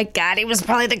 Oh my God, he was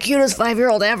probably the cutest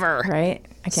 5-year-old ever. Right?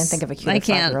 I can't think of a cute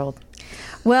 5-year-old.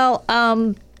 Well,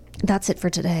 that's it for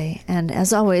today. And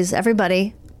as always,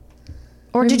 everybody,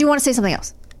 or did you want to say something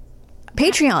else?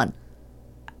 Patreon.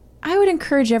 I would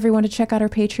encourage everyone to check out our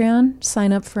Patreon.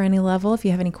 Sign up for any level. If you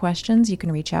have any questions, you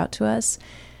can reach out to us.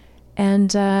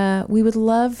 And we would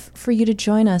love for you to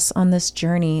join us on this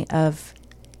journey of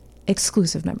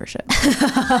exclusive membership.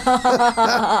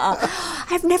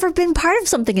 I've never been part of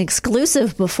something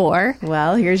exclusive before.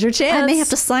 Well, here's your chance. I may have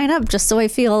to sign up just so I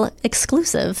feel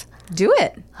exclusive. do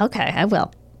it. Okay, I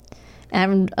will.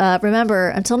 And remember,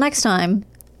 until next time,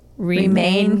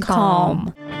 Remain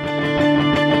calm.